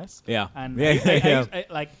less and less. Yeah. And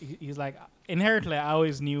he's like, inherently, I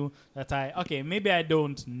always knew that maybe I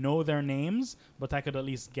don't know their names, but I could at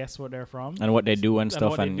least guess where they're from and what they do and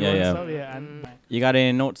stuff. And you got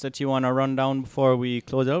any notes that you want to run down before we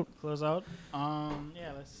close out?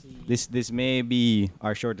 Let's see. This may be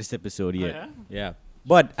our shortest episode yet. Yeah.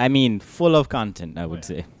 But I mean, full of content, I would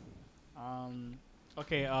say.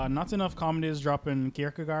 Okay, not enough comedies dropping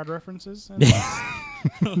Kierkegaard references.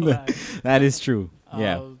 That is true.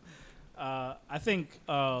 Yeah. I think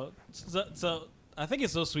so. I think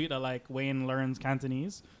it's so sweet that like Wayne learns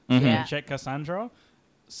Cantonese and check Cassandra,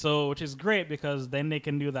 which is great because then they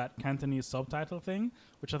can do that Cantonese subtitle thing,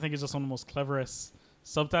 which I think is just one of the most cleverest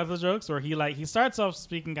subtitle jokes where he starts off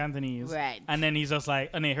speaking Cantonese, right, and then he's just like,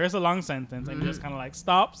 "Oh, nee, here's a long sentence," and he just kind of like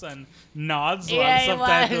stops and nods while the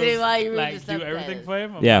subtitles like do everything for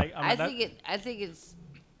him. I think it's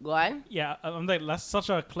go on. Yeah, I'm like, that's such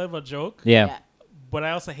a clever joke. Yeah. But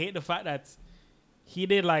I also hate the fact that he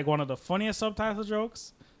did like one of the funniest subtitle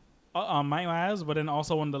jokes on Mike Meyers, but then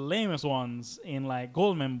also one of the lamest ones in like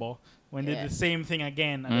Goldmember when they did the same thing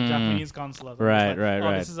again at the Japanese consulate. Right.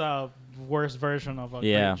 This is a worse version of a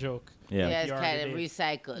great joke. Yeah, it's kind of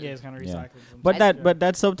recycled. Yeah, it's kind of recycled. But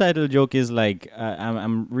that subtitle joke is like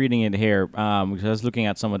I'm reading it here because I was looking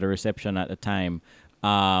at some of the reception at the time.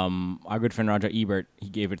 Our good friend Roger Ebert, he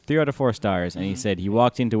gave it 3 out of 4 stars, and he said he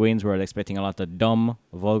walked into Wayne's World expecting a lot of dumb,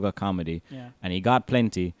 vulgar comedy, and he got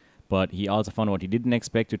plenty. But he also found what he didn't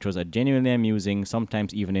expect, which was a genuinely amusing,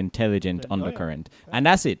 sometimes even intelligent undercurrent. And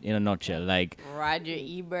that's it in a nutshell. Like Roger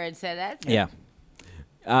Ebert said that. Yeah.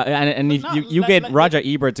 And if you get Roger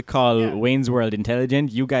Ebert to call Wayne's World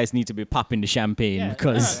intelligent, you guys need to be popping the champagne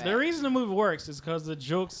because the reason the movie works is because the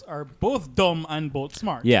jokes are both dumb and both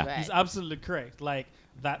smart. Yeah, he's absolutely correct. Like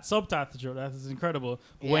that subtitle joke, that is incredible.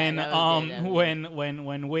 Yeah, when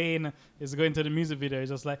Wayne is going to the music video, he's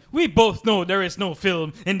just like, "We both know there is no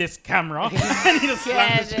film in this camera," and he just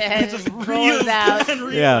rolls out.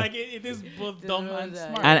 Like it is both dumb and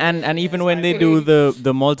smart. And even when they do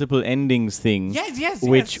the multiple endings thing,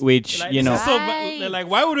 which like, you know, they're like,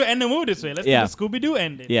 why would we end the movie this way? Let's do the Scooby Doo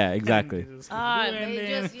ending. Yeah, exactly. Wayne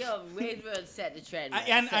will set the trend.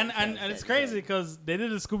 And it's crazy because they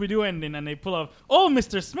did the Scooby Doo ending and they pull off, "Oh,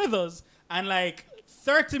 Mr. Smithers," and like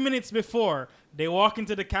 30 minutes before they walk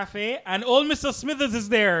into the cafe and old Mr. Smithers is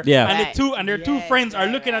there. Yeah. And their two friends are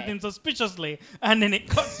looking at him suspiciously, and then it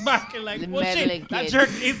cuts back and like, "Oh shit, that jerk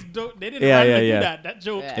is they didn't randomly do that. That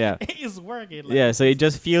joke is working." Like, so it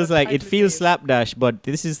just feels like it feels slapdash, but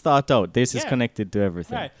this is thought out. This is connected to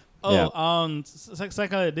everything. Right.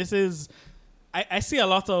 Secondly, this is I see a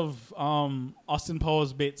lot of Austin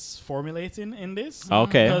Powers bits formulating in this.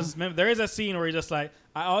 Okay. Because there is a scene where he's just like,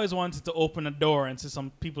 I always wanted to open a door and see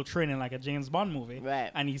some people training like a James Bond movie. Right.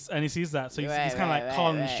 And he sees that. So he's kind of like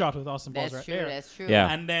calling the shot with Austin Powers right there. That's true. Yeah.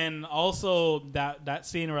 And then also that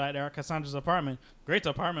scene where like they're at Cassandra's apartment. Great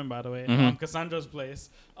apartment, by the way. Cassandra's place.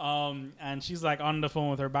 And she's like on the phone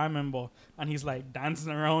with her band member, and he's like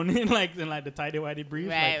dancing around in the tidy whitey brief.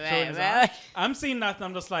 Showing his ass. I'm seeing that and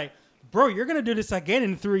I'm just like, bro, you're gonna do this again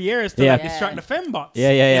in 3 years to distract the fembots.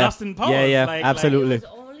 Yeah. Austin Powers. Yeah. Absolutely.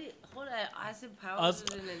 Austin Powers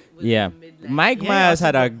was Mike Myers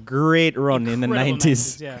had a great run in the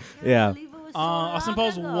 90s. Yeah. Austin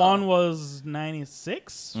Powers 1 was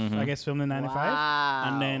 96, I guess, filmed in 95. Wow.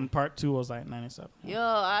 And then part 2 was like 97. Yo,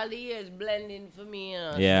 all the years blending for me.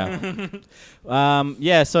 Yeah.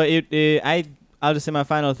 So I'll just say my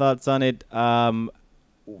final thoughts on it.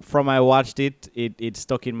 From I watched it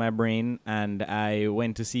stuck in my brain, and I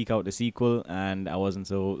went to seek out the sequel, and I wasn't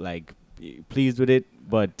so like pleased with it,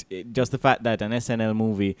 but just the fact that an SNL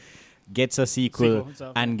movie gets a sequel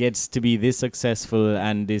and gets to be this successful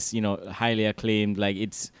and this, highly acclaimed, like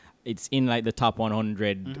it's in like the top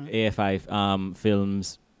 100 AFI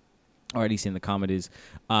films, or at least in the comedies.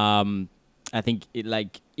 I think it,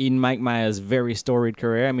 like, in Mike Myers' very storied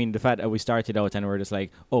career, I mean, the fact that we started out and we're just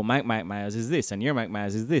like, oh, Mike Myers is this and your Mike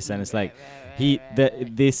Myers is this, and it's like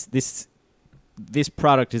this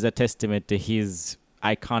product is a testament to his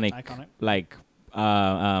iconic. Like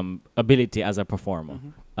ability as a performer.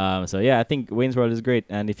 So yeah, I think Wayne's World is great,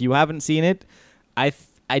 and if you haven't seen it, I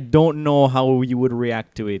don't know how you would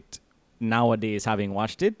react to it nowadays having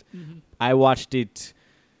watched it. I watched it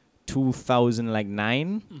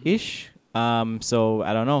 2009 ish. So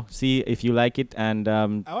I don't know. See if you like it, and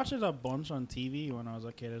I watched it a bunch on TV when I was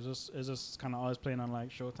a kid. It's just kind of always playing on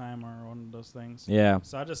like Showtime or one of those things. Yeah.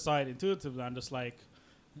 So I just saw it intuitively. I'm just like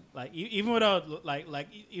even without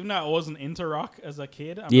even though I wasn't into rock as a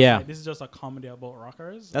kid, I'm just like, this is just a comedy about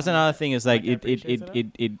rockers. That's another thing. Is like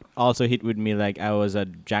it also hit with me, like I was a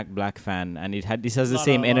Jack Black fan, and this has the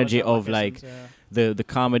same energy of like the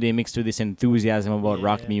comedy mixed with this enthusiasm about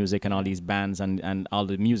rock music and all these bands and all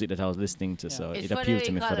the music that I was listening to. So it's it appealed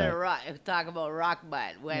to me for that. Rock, talk about rock,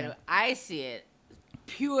 but when I see it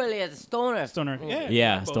purely as a stoner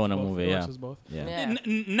movie. Stoner movie.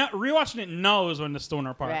 Not rewatching it now is when the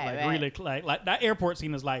stoner part really like that airport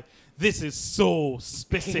scene is like, this is so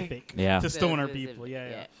specific to stoner people.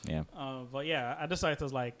 But yeah, I decided to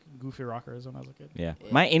like goofy rockers when I was a kid.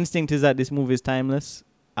 My instinct is that this movie is timeless.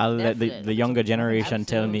 I'll let the younger generation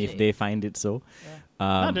tell me if they find it so.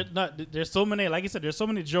 There's so many, like you said, there's so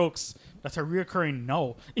many jokes that are reoccurring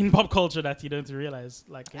now in pop culture that you don't realize.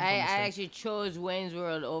 Like I actually chose Wayne's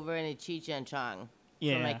World over any Cheech and Chong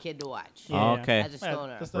for my kid to watch. Okay. As a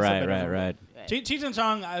stoner. Right. Cheech and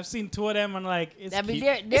Chong, I've seen two of them and like it's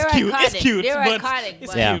cute. They're cute. Iconic. It's cute. They're but iconic.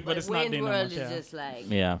 It's but cute, but it's Wayne's not doing World much. is just like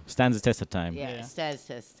stands the test of time. stands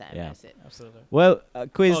the test of time. That's it. Absolutely. Well,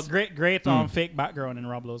 quiz. Oh, great fake background in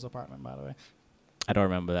Rob Lowe's apartment, by the way. I don't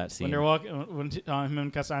remember that scene. When they're walking, when him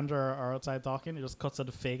and Cassandra are outside talking, it just cuts to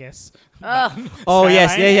the fake ass. Oh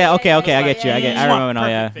yes, okay, I get you. I remember now.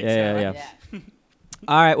 Yeah.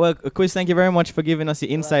 All right, well, Quiz, thank you very much for giving us the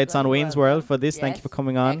insights on Wayne's World for this. Yes. Thank you for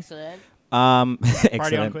coming on. Excellent. Excellent.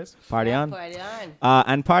 Party on, Quiz. Party on. Party on.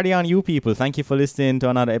 And party on, you people. Thank you for listening to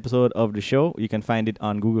another episode of the show. You can find it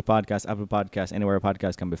on Google Podcasts, Apple Podcasts, anywhere a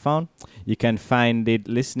podcast can be found. You can find it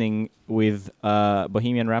listening with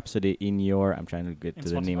Bohemian Rhapsody in your... I'm trying to get to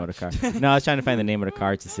the name of the car. No, I was trying to find the name of the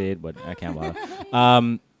car to say it, but I can't bother.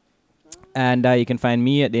 And you can find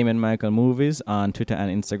me at Damon Michael Movies on Twitter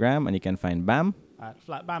and Instagram. And you can find Bam at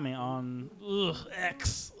Flat Bammy on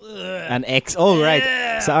X. And X. Oh,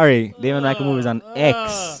 right. Sorry. Damon Michael Movies on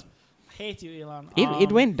X. Hate you, Elon.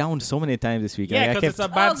 It went down so many times this week. Yeah, because it's a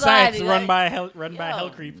bad site run by hell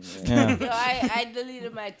creep. Yeah. I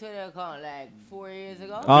deleted my Twitter account like 4 years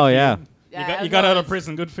ago. Oh, yeah. You got out of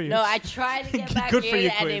prison. Good for you. No, I tried to get back Good in for you,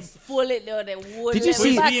 and they pull it though. They wouldn't. Did you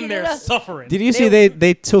see being there suffering? Did you see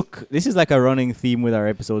they took... This is like a running theme with our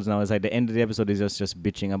episodes now. It's like the end of the episode is just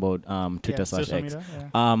bitching about Twitter / X. Media,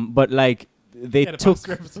 but like they took...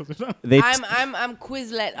 I'm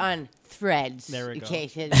Quizlet on Threads. There we go.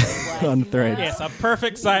 On Threads. Yes, a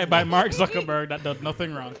perfect site by Mark Zuckerberg that does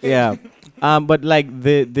nothing wrong. Yeah. But like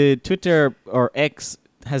the Twitter or X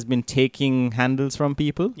has been taking handles from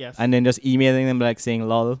people and then just emailing them like saying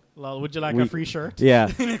lol, would you like a free shirt?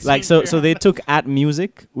 Yeah. Like so they took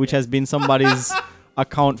 @music, which has been somebody's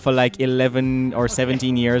account for like 11 or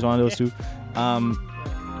 17 years, one of those two.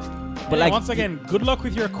 But like once again, good luck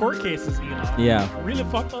with your court cases, Elon. Yeah. Really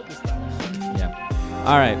fucked up this time. Yeah.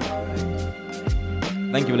 All right.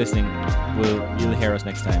 Thank you for listening. You'll hear us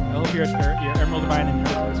next time. I hope your Emerald Vine and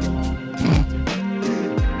your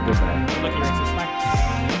Goodbye.